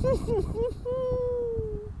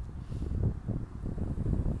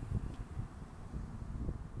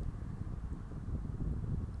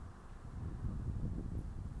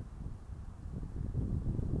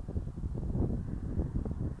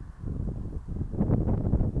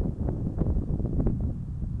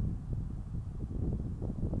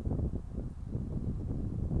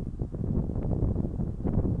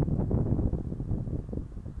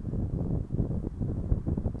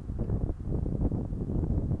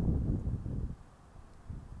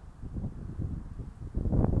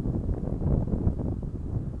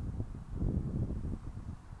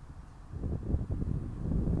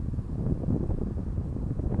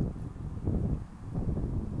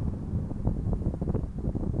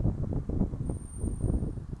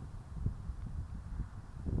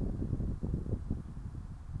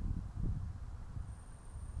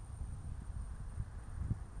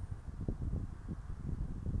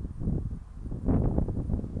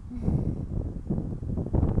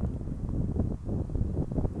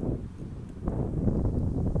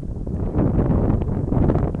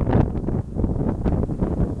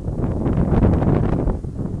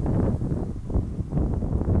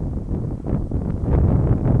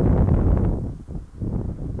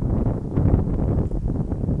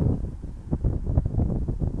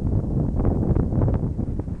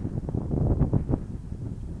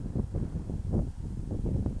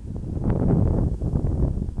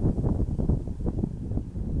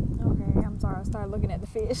 I started looking at the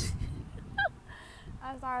fish.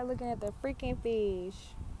 I started looking at the freaking fish.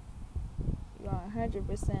 You're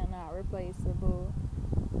 100% not replaceable.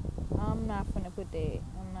 I'm not gonna put that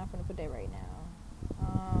right now.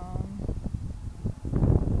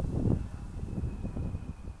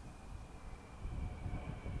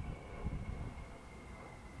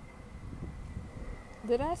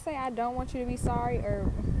 Did I say I don't want you to be sorry,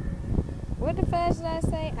 or what the fuck did I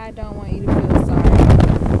say? I don't want you to feel sorry.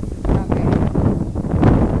 Okay.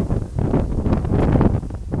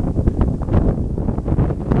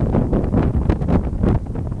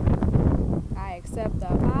 I accept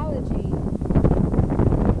the apology.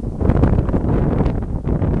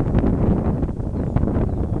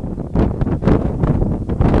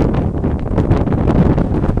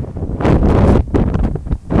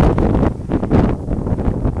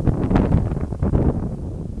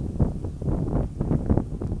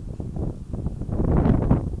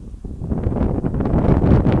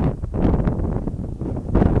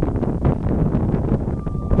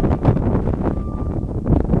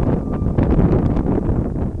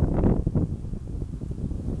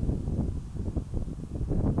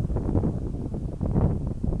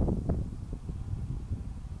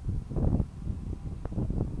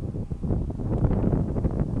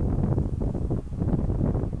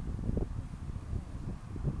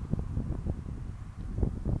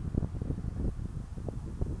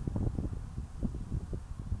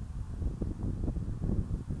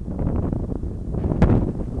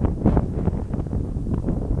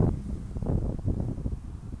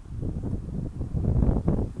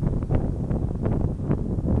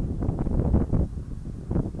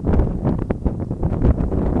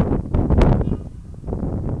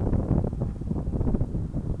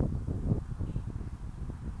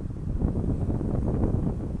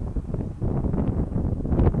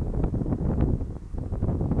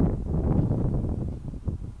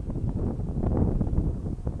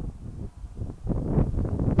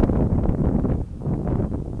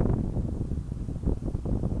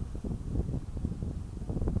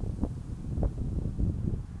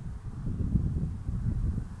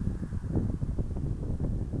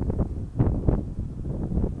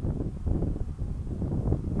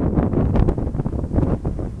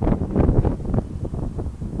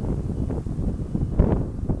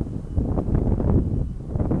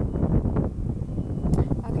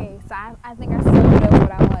 I think I summed up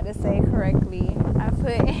what I wanted to say correctly. I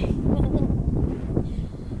put,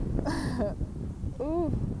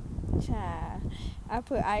 ooh, child.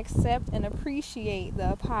 I accept and appreciate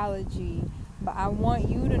the apology, but I want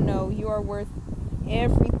you to know you are worth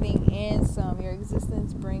everything and some. Your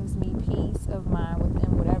existence brings me peace of mind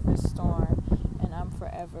within whatever storm, and I'm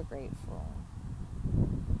forever grateful.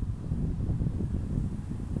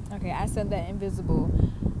 Okay, I said that invisible.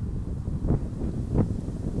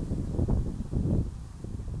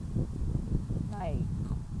 Like,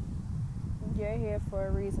 you're here for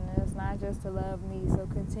a reason, and it's not just to love me. So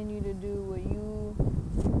continue to do what you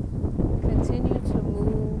continue to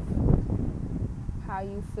move how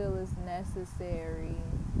you feel is necessary.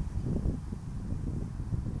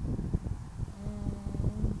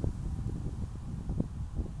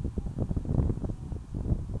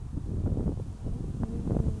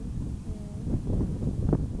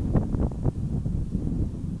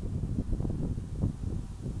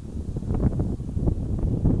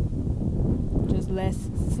 Just less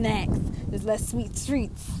snacks, just less sweet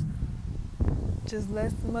treats, just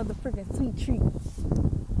less motherfucking sweet treats.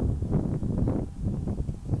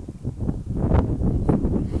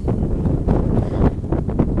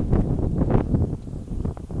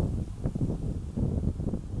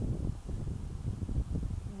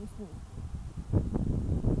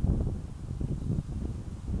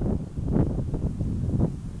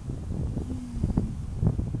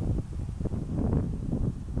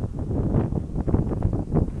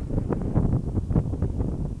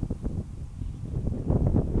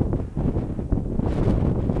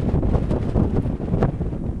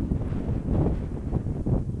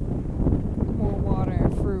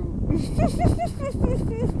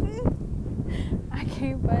 I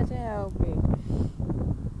can't budget help it.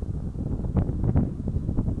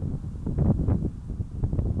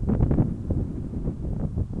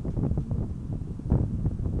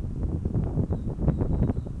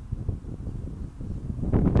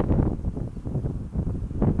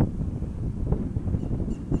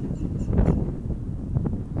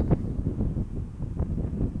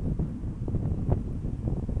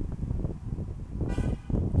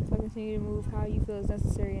 Continue to move how you feel is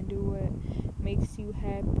necessary and do what makes you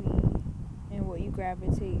happy and what you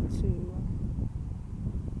gravitate to.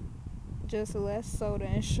 Just less soda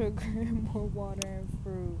and sugar and more water and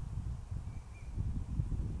fruit.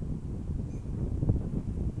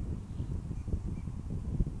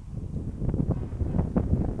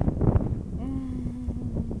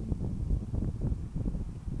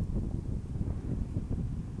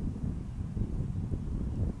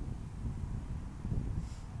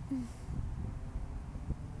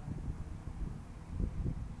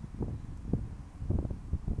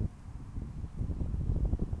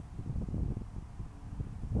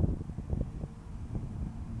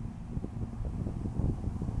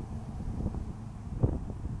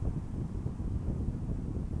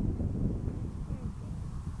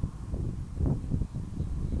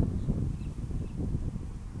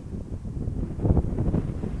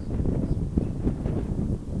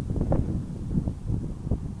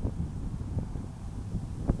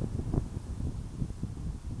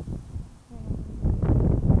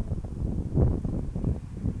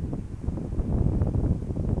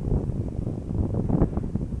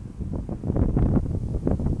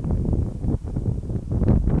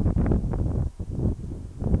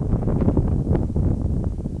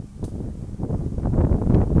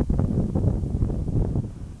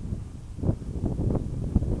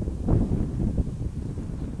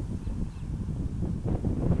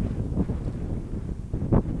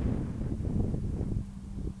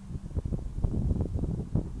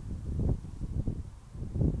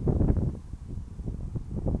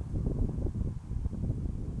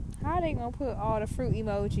 How they gonna put all the fruit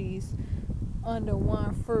emojis under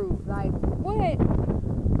one fruit? Like, what?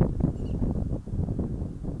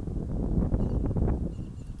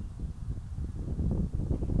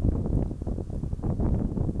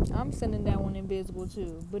 I'm sending that one invisible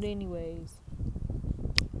too. But anyways.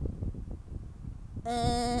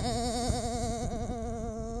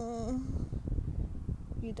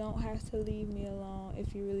 You don't have to leave me alone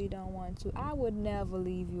if you really don't want to. I would never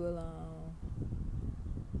leave you alone.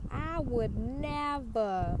 I would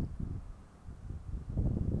never.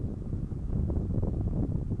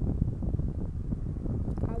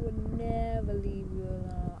 I would never leave you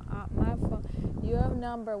alone. My phone, your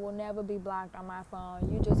number will never be blocked on my phone.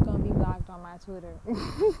 You're just gonna be blocked on my Twitter.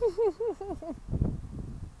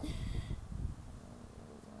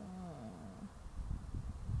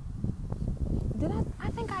 I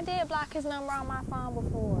think I did block his number on my phone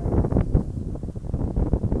before.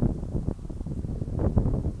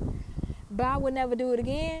 But I would never do it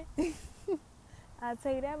again. I'll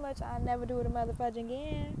tell you that much. I'll never do it a motherfucking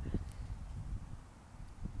again.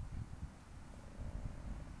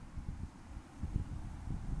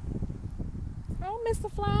 Oh,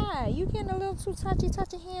 Mr. Fly, you getting a little too touchy,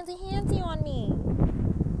 handsy on me.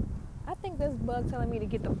 I think this bug telling me to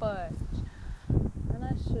get the fudge. And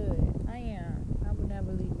I should. I am. I would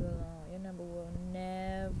never leave you alone. Your number will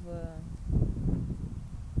never.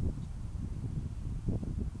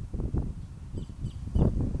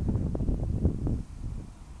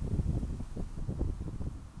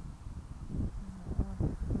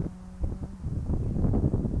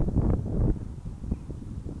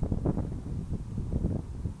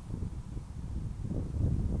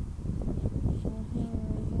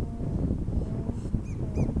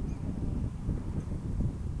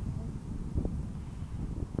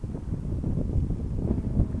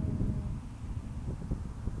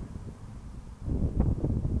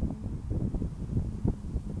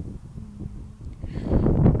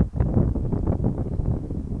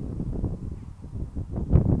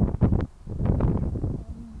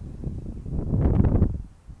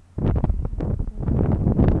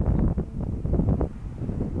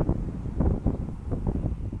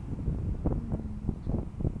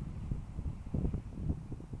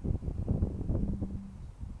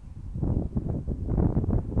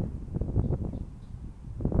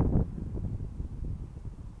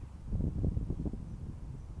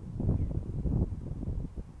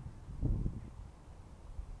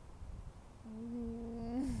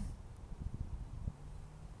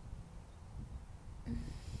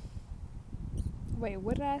 Wait,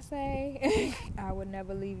 what did I say? I would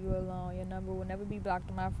never leave you alone. Your number will never be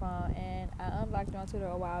blocked on my phone. And I unblocked you on Twitter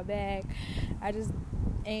a while back. I just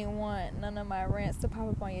ain't want none of my rants to pop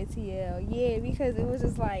up on your TL. Yeah, because it was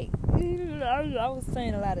just like, I was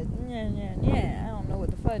saying a lot of yeah. I don't know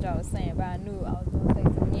what the fudge I was saying, but I knew I was going to say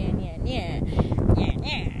some yeah.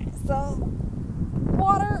 So,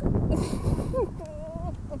 water.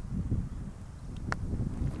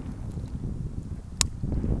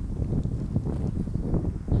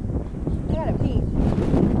 I gotta pee.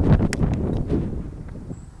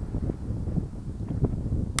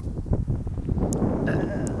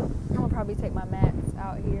 I'm gonna probably take my mats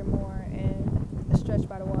out here more and stretch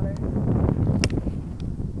by the water.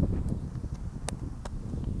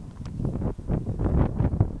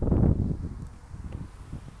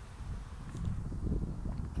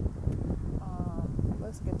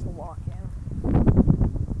 Let's get to walking.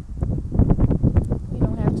 You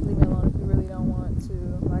don't have to leave me alone if you really don't want to.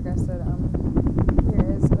 Like I said, I'm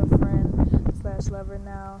here as a friend / lover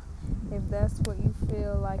now. If that's what you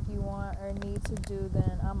feel like you want or need to do,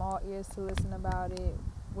 then I'm all ears to listen about it,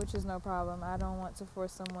 which is no problem. I don't want to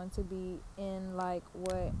force someone to be in like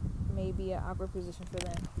what may be an awkward position for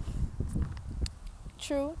them.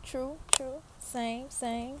 True. Same.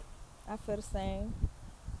 I feel the same.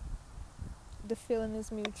 The feeling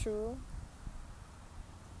is mutual.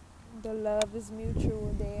 The love is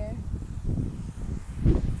mutual there.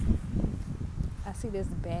 I see this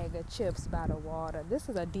bag of chips by the water. This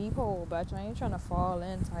is a deep hole, but I ain't trying to fall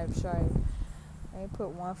in type shit. I ain't put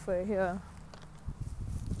one foot here.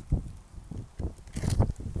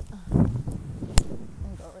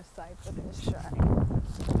 I'm gonna recycle this shit.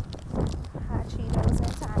 Hot Cheetos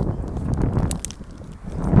and Takis.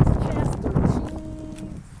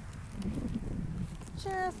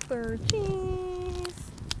 Chester cheese.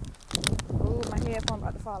 Ooh, my headphone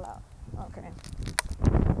about to fall out. Okay.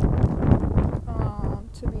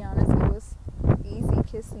 To be honest, it was easy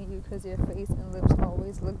kissing you because your face and lips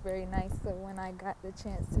always look very nice. So when I got the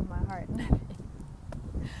chance to, my heart.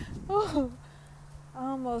 Oh, I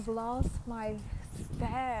almost lost my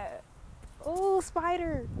stab. Oh,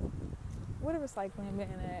 spider. What a recycling bin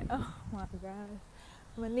at? Oh my gosh.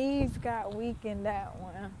 My knees got weak in that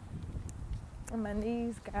one. My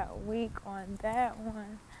knees got weak on that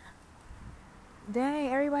one. Dang,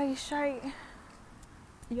 everybody's shite.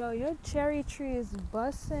 Yo, your cherry tree is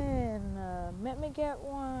bussin'. Let me get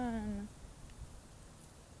one.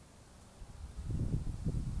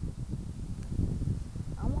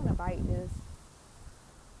 I want to bite this.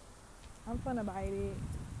 I'm finna bite it.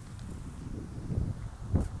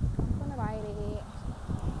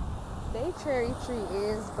 They cherry tree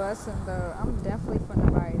is bussin' though. I'm definitely finna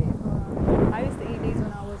bite it. I used to eat these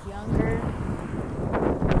when I was younger.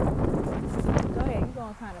 Go ahead, you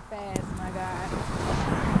going kind of fast, my guy.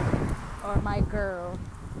 Or my girl.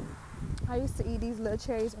 I used to eat these little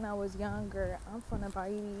cherries when I was younger. I'm finna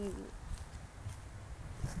bite it.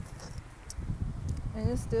 And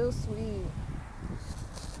it's still sweet.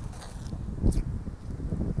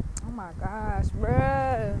 Oh my gosh,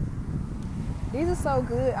 bruh. These are so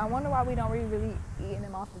good. I wonder why we don't really eating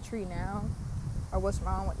them off the tree now, or what's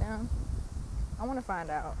wrong with them. I want to find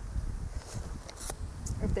out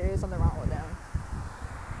if there is something wrong with them.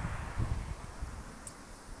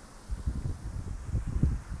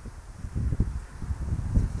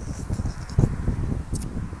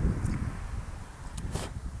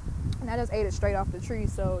 And I just ate it straight off the tree,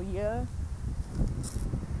 so yeah.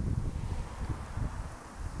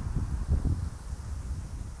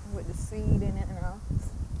 With the seed in it and all.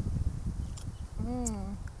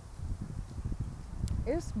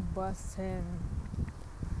 It's busting.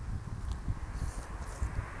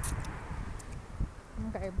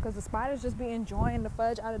 Okay, because the spiders just be enjoying the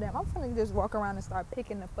fudge out of them. I'm finna just walk around and start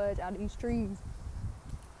picking the fudge out of these trees.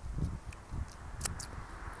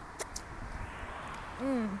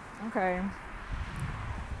 Okay.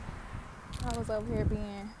 I was over here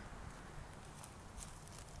being...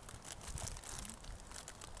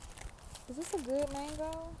 Is this a good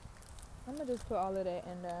mango? I'm gonna just put all of that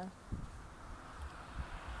in there.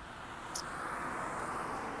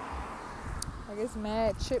 I guess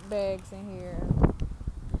mad chip bags in here.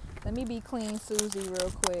 Let me be clean Susie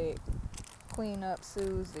real quick. Clean up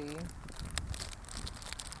Susie.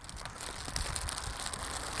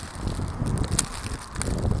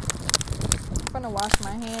 I'm gonna wash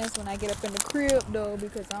my hands when I get up in the crib though,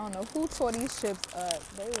 because I don't know who tore these chips up.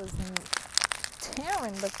 They was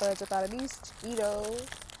tearing the fudge up out of these Cheetos.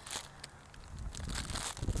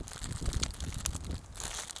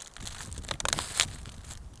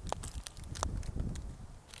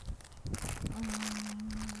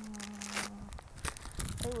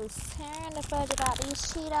 They was tearing the fudge up out of these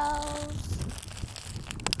Cheetos.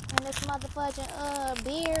 And this motherfucking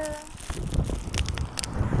beer.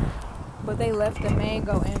 But they left the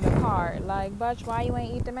mango in the cart. Like, Butch, why you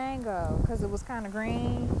ain't eat the mango? Because it was kind of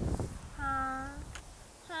green. Huh,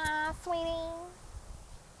 sweetie.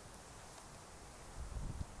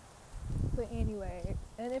 But anyway,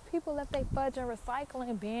 and if people left their fudge and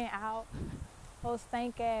recycling bin out, those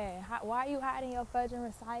stank ass, why are you hiding your fudge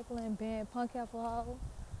and recycling bin, punk heifer hoe?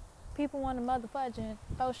 People want to mother fudge and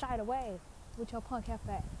throw shite away with your punk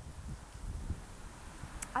heifer ass.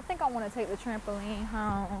 I think I want to take the trampoline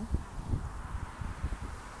home.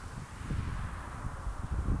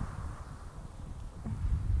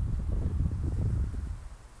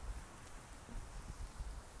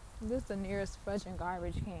 This is the nearest fudge and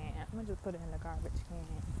garbage can. I'm gonna just put it in the garbage can.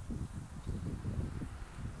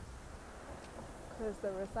 Cause the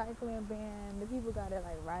recycling bin, the people got it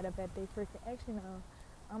like right up at their freaking. Actually, no,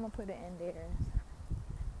 I'm gonna put it in theirs.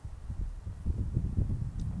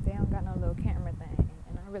 They don't got no little camera thing,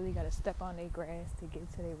 and I really gotta step on their grass to get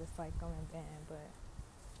to their recycling bin, but.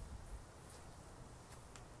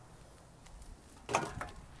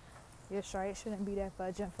 Yeah, sure, it shouldn't be that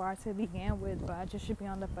fudging far to begin with, but I just should be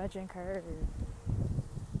on the fudging curve.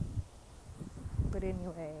 But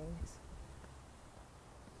anyways.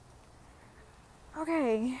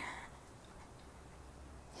 Okay.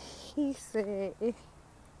 He said...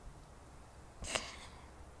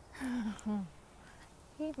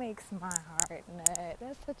 He makes my heart nut.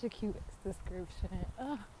 That's such a cute description.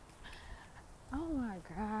 Oh my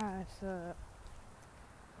gosh.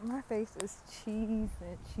 My face is cheese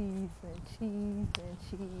and cheese and cheese and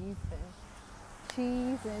cheese and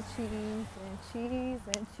cheese and cheese and cheese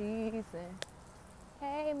and cheese and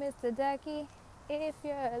hey, Mr. Ducky, if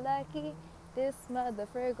you're lucky, this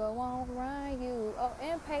motherfucker won't run you. Oh,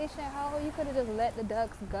 impatient hoe, you could have just let the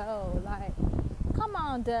ducks go. Like, come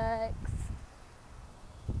on, ducks.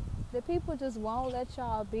 The people just won't let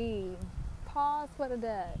y'all be. Pause for the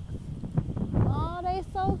ducks. Oh, they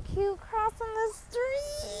so cute crossing the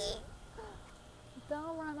street.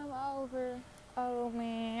 Don't run them over. Oh,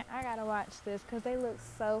 man. I got to watch this because they look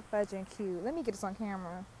so fudging cute. Let me get this on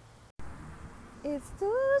camera. It's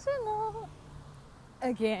delusional.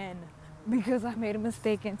 Again, because I made a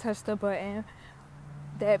mistake and touched the button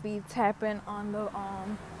that be tapping on the,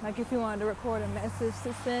 like if you wanted to record a message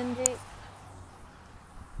to send it.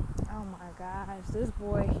 Oh, my gosh. This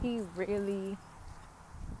boy, he really...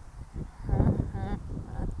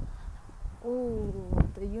 Ooh,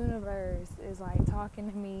 the universe is like talking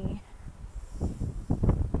to me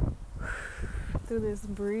through this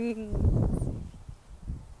breeze.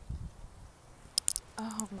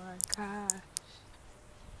 Oh my gosh.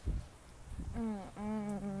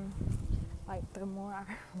 Like the more I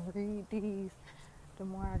read these, the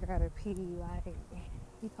more I gotta pee. Like,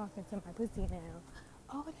 he talking to my pussy now.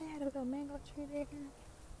 Oh, they had a little mango tree there.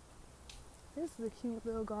 This is a cute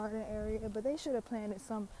little garden area, but they should have planted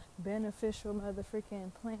some beneficial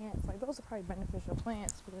motherfucking plants. Like, those are probably beneficial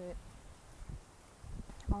plants, but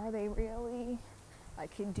are they really?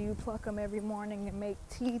 Like, do you pluck them every morning and make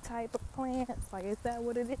tea type of plants? Like, is that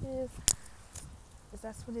what it is? Is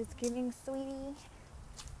that what it's giving, sweetie?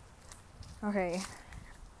 Okay.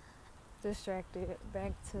 Distracted.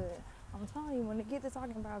 Back to, I'm telling you, when you get to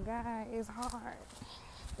talking about God, it's hard.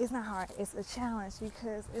 It's not hard. It's a challenge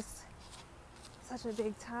because it's such a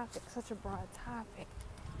big topic, such a broad topic.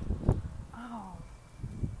 Oh,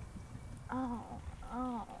 oh,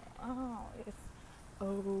 oh, oh. It's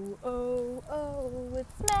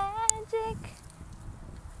it's magic.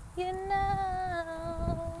 You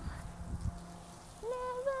know,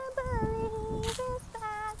 never believe it's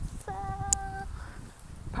not so.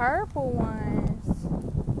 Purple ones.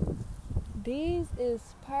 These is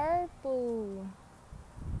purple.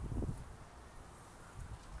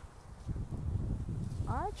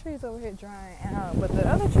 Our trees over here drying out, but the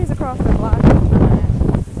other trees across the block are drying.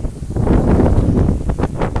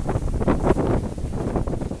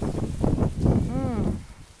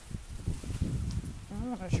 I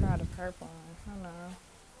want to try the purple one. I don't know.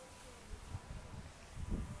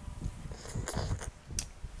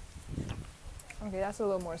 Okay, that's a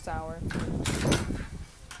little more sour.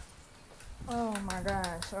 Oh my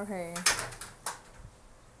gosh, okay.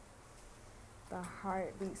 The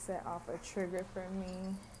heartbeat set off a trigger for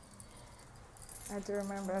me. I have to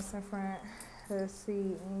remember us in front of the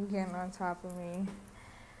seat and getting on top of me.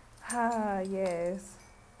 Ah, yes.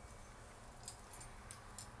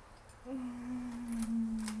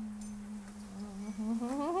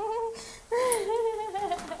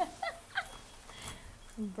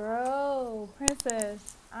 Bro,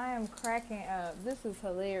 princess, I am cracking up. This is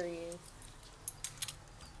hilarious.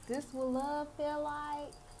 This will love feel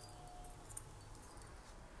like?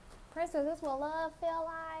 Princess, this what love feel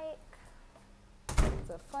like? It's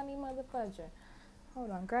a funny motherfucker.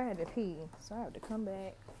 Hold on, girl, I had to pee, so I have to come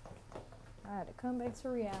back. I had to come back to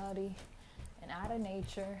reality and out of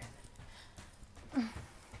nature.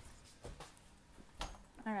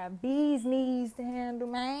 I got bees knees to handle,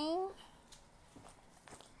 man.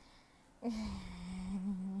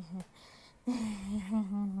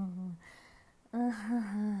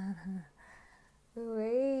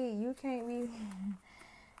 Wait, you can't be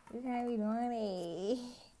doing it.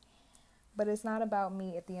 But it's not about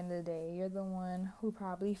me at the end of the day. You're the one who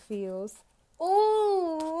probably feels,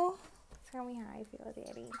 ooh, tell me how I feel,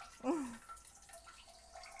 daddy.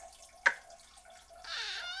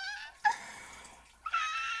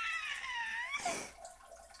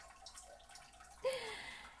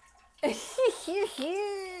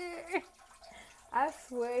 I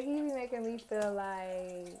swear he be making me feel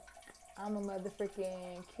like I'm a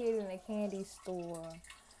motherfucking kid in a candy store,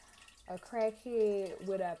 a crackhead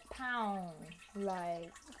with a pound.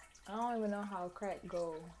 Like, I don't even know how crack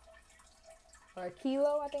go. Or a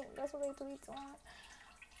kilo, I think that's what they tweet on.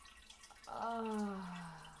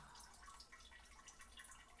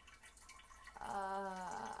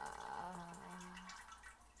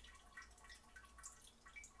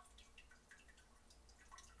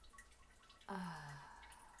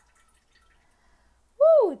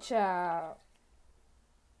 Woo, child.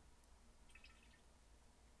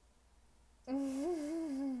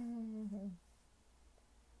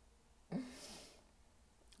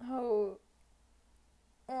 Hold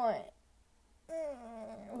on.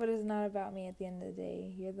 But it's not about me at the end of the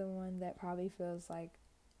day. You're the one that probably feels like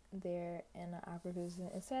they're in an awkward position.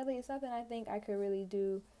 And sadly, it's nothing I think I could really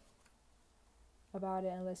do about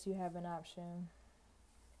it unless you have an option.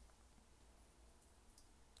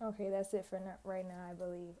 Okay, that's it for right now, I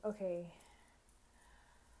believe. Okay.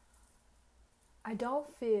 I don't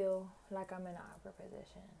feel like I'm in an awkward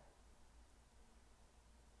position.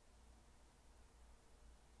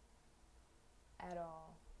 At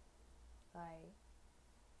all. Like,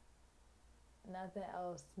 nothing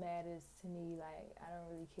else matters to me. Like, I don't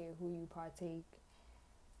really care who you partake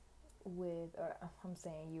with, or I'm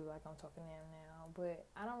saying you like I'm talking to him now, but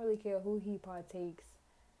I don't really care who he partakes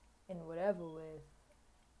in whatever with,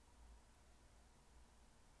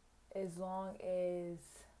 as long as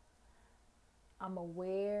I'm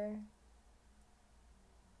aware.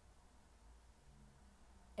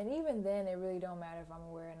 And even then, it really don't matter if I'm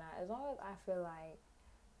aware or not. As long as I feel like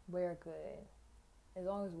we're good. As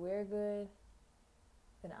long as we're good,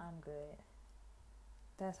 then I'm good.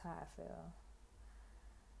 That's how I feel.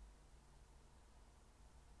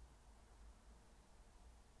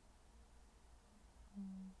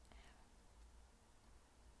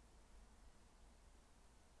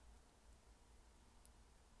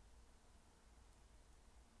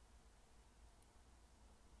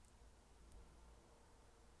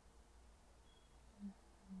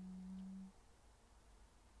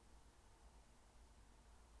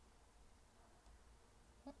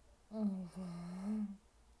 Mm-hmm.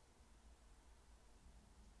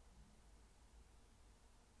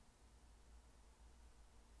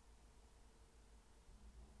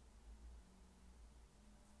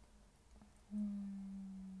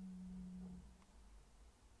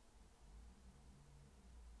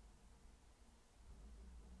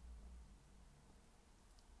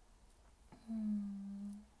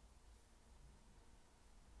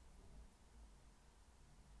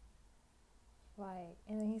 Like,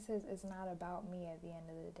 and then he says, it's not about me at the end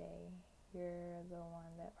of the day. You're the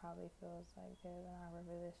one that probably feels like there's an awkward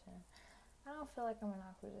position. I don't feel like I'm in an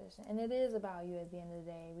awkward position. And it is about you at the end of the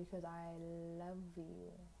day because I love you.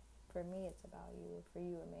 For me, it's about you. For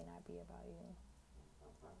you, it may not be about you.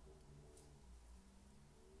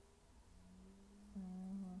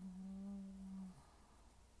 Mm-hmm.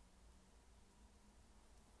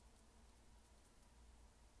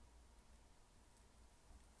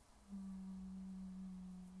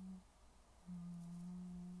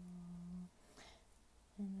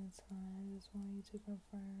 And that's fine. I just want you to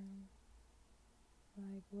confirm,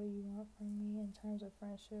 like, what you want from me in terms of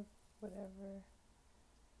friendship, whatever,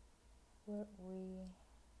 what we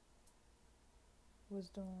was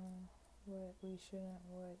doing, what we shouldn't,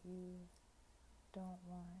 what you don't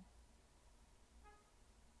want.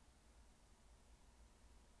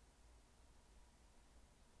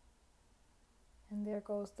 And there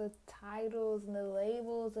goes the titles and the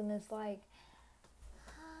labels, and it's like,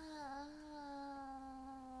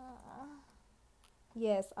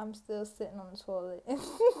 yes, I'm still sitting on the toilet.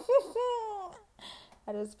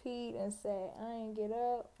 I just peed and said, I ain't get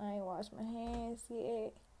up, I ain't washed my hands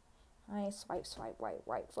yet, I ain't swipe,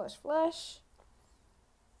 wipe, flush.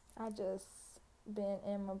 I just been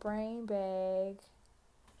in my brain bag.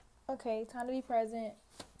 Okay, time to be present.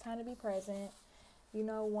 You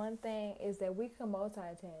know, one thing is that we can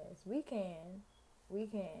multitask. We can.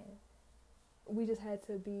 We just had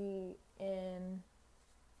to be in,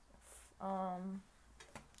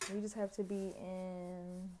 we just have to be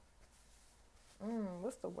in,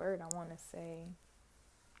 what's the word I want to say?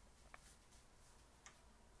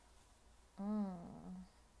 I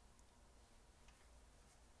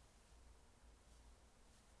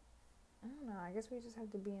don't know. I guess we just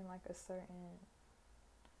have to be in like a certain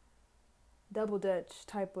double dutch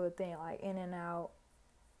type of thing, like in and out,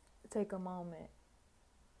 take a moment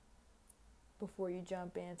before you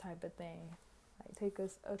jump in type of thing. Like take a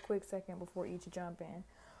quick second before each jump in.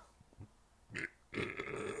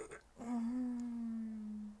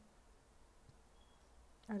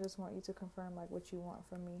 I just want you to confirm like what you want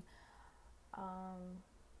from me.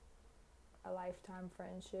 A lifetime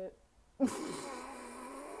friendship.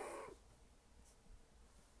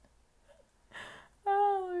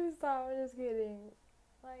 Oh, let me stop. I'm just kidding.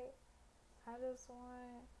 Like, I just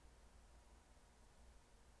want.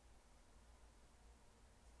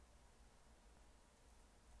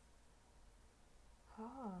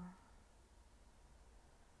 Oh,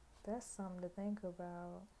 that's something to think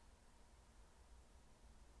about.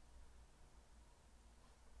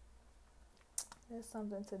 That's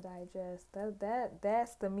something to digest.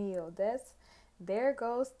 That's the meal. There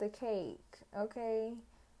goes the cake. Okay,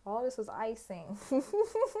 all this was icing,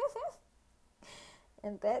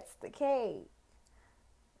 and that's the cake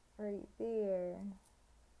right there.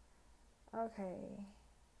 Okay.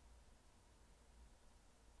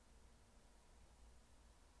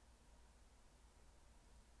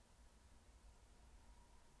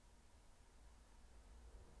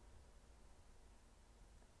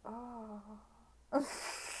 Oh.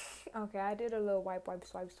 Okay, I did a little wipe,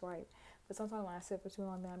 swipe. But sometimes when I sit for too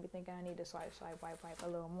long, then I be thinking I need to swipe, wipe a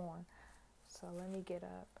little more. So let me get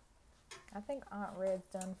up. I think Aunt Red's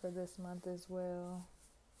done for this month as well.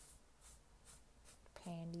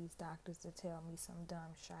 Paying these doctors to tell me some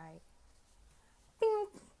dumb shite.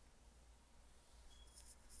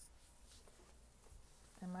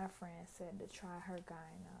 And my friend said to try her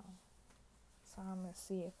gyno. So I'm going to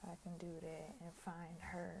see if I can do that and find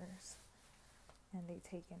hers. And they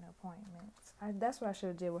taking appointments. That's what I should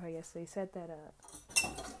have did with her yesterday. Set that up.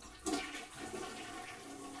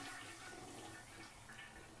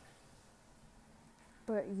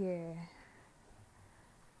 But yeah.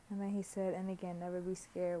 And then he said, and again, never be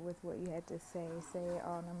scared with what you had to say. Say it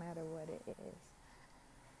all no matter what it is.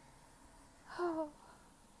 Oh.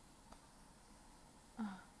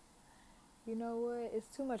 You know what?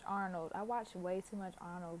 It's too much Arnold. I watched way too much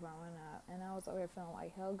Arnold growing up. And I was over here feeling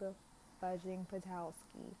like Helga Fudging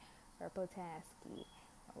Potowski or Potaski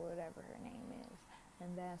or whatever her name is.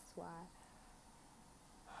 And that's why.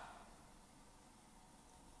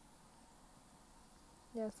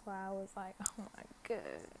 That's why I was like, oh my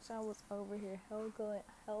God. So I was over here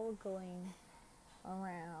helgling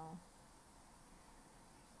around.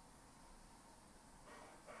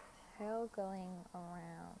 Helgling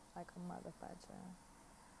around like a motherfucker.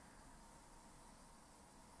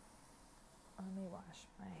 Let me wash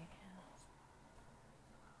my hands.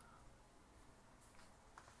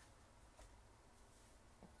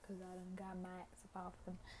 Cause I done got Max up off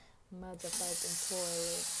the motherfucking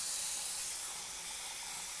toilet.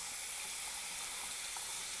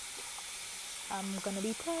 I'm gonna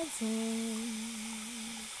be present.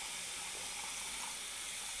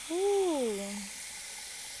 Ooh.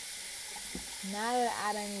 Now that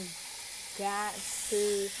I done got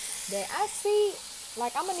to that, I see,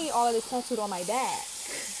 like, I'm gonna need all of this tattooed on my back.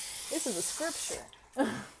 This is a scripture.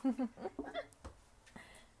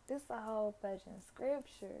 This is a whole fucking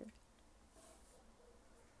scripture.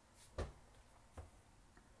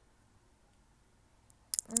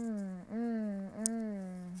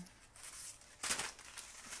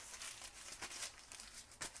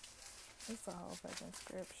 It's a whole fucking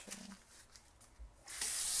scripture.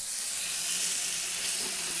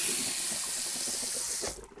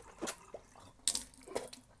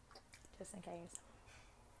 Just in case.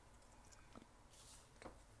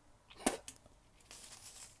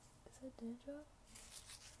 Is it digital?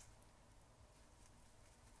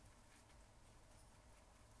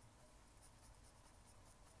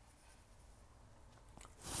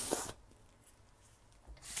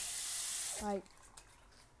 Like,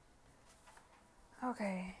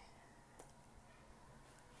 okay.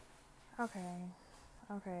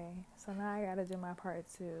 So now I gotta do my part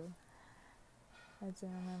 2. I do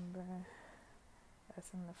remember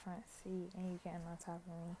that's in the front seat and you getting on top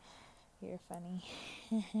of me. You're funny.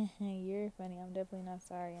 You're funny. I'm definitely not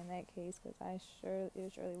sorry in that case because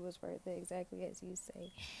it surely was worth it, exactly as you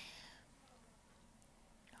say.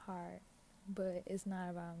 Hard. But it's not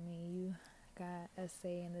about me. You got a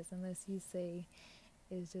say in this. Unless you say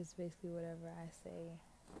it's just basically whatever I say.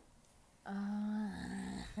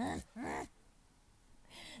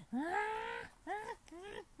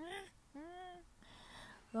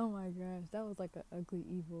 Oh my gosh, that was like an ugly,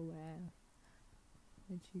 evil laugh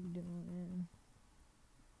that you doing.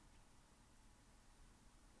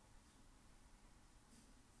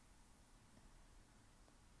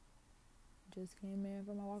 Just came in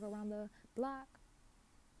from a walk around the block.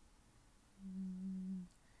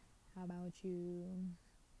 How about you?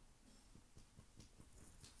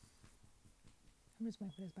 I'm just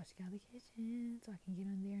waiting for this bitch to get out of the kitchen so I can get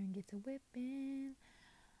in there and get to whipping.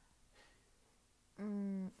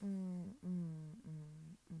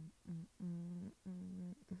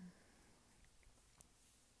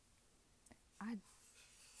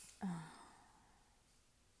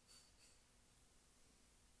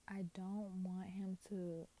 I don't want him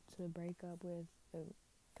to break up with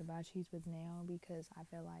the vibe he's with now because I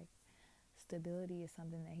feel like stability is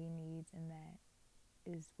something that he needs and that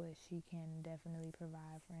is what she can definitely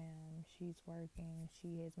provide for him. She's working,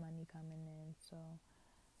 she has money coming in, so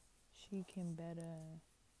she can better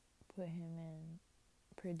put him in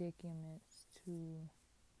predicaments to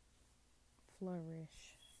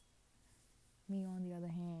flourish. Me, on the other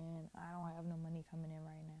hand, I don't have no money coming in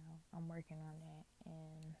right now. I'm working on that,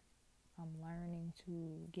 and I'm learning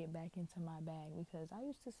to get back into my bag because I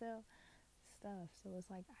used to sell stuff, so it's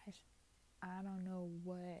like I don't know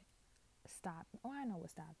what stopped. Oh, I know what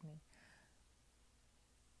stopped me.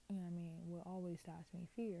 You know what I mean? What always stops me?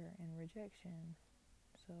 Fear and rejection.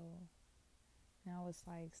 So now it's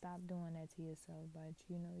like, stop doing that to yourself, but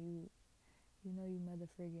you know you mother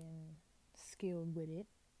friggin' skilled with it.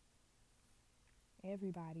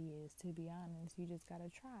 Everybody is, to be honest. You just gotta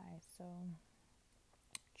try. So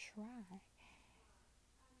try.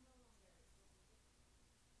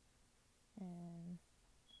 And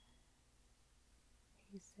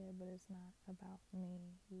he said, but it's not about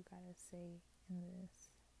me. You gotta say in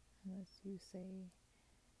this. Unless you say,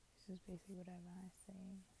 it's just basically whatever I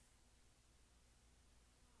say.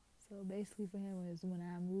 So basically for him is when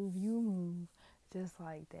I move, you move. Just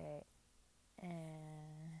like that.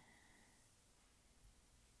 And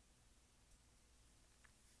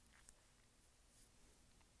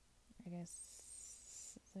I guess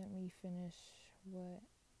let me finish what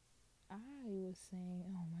I was saying.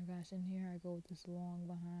 Oh my gosh, and here I go with this long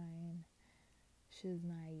behind.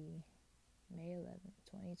 Shiznai, May 11th,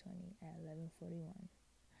 2020 at 11:41.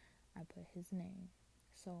 I put his name.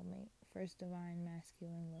 Soulmate, first divine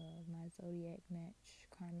masculine love, my zodiac match,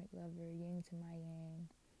 karmic lover, yin to my yang,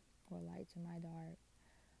 or light to my dark.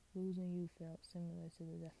 Losing you felt similar to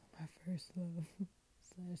the death of my first love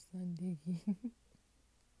 / son Diggy.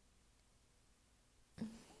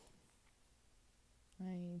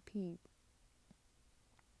 I peep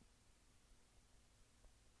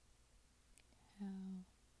how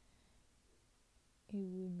it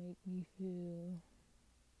would make me feel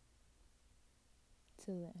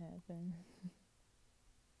till it happened.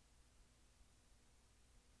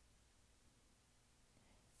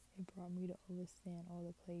 It brought me to understand all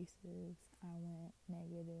the places I went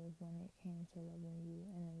negative when it came to loving you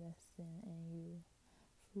and investing in you.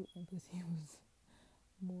 Fruit and pussy was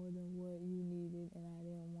more than what you needed, and I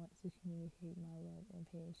didn't want to communicate my love and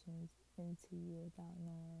patience into you without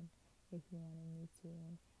knowing if you wanted me to.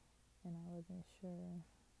 And I wasn't sure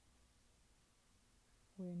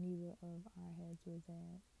where neither of our heads was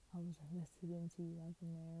at. I was invested into you like a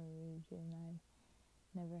marriage, and I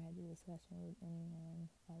never had the discussion with anyone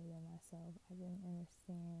other than myself. I didn't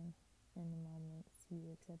understand in the moments you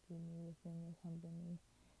accepted me within your company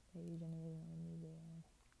that you didn't even want me there.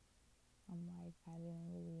 I'm like, I didn't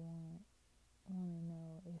really want to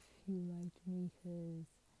know if you liked me, because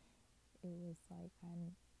it was like I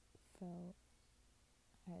felt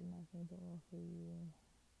I had nothing to offer you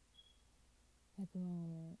at the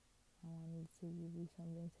moment. I wanted to give you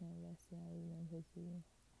something to invest in other than pussy.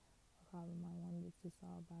 A problem I wanted to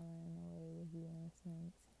solve by running away with you in a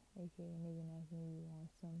sense, aka nigga knacking you on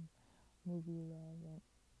some movie love, and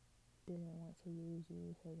didn't want to lose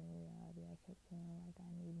you, because in reality I kept feeling like I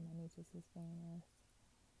need money to sustain us.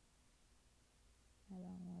 I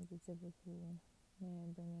don't want the typical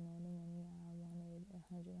man bringing all the money. I wanted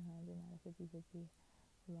 100, not a 50-50.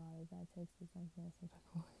 Wow, is that text or something? That's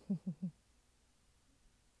typical.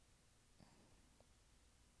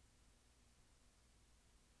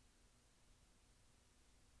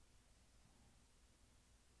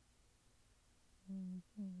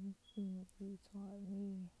 You taught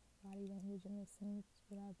me body language in a sense,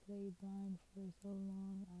 but I played blind for so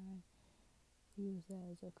long. I used that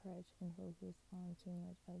as a crutch and focused on too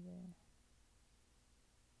much other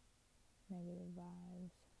negative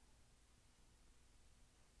vibes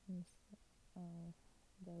instead of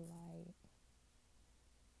the light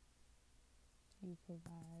you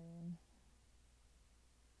provided.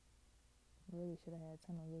 Really should have had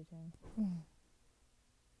tunnel vision.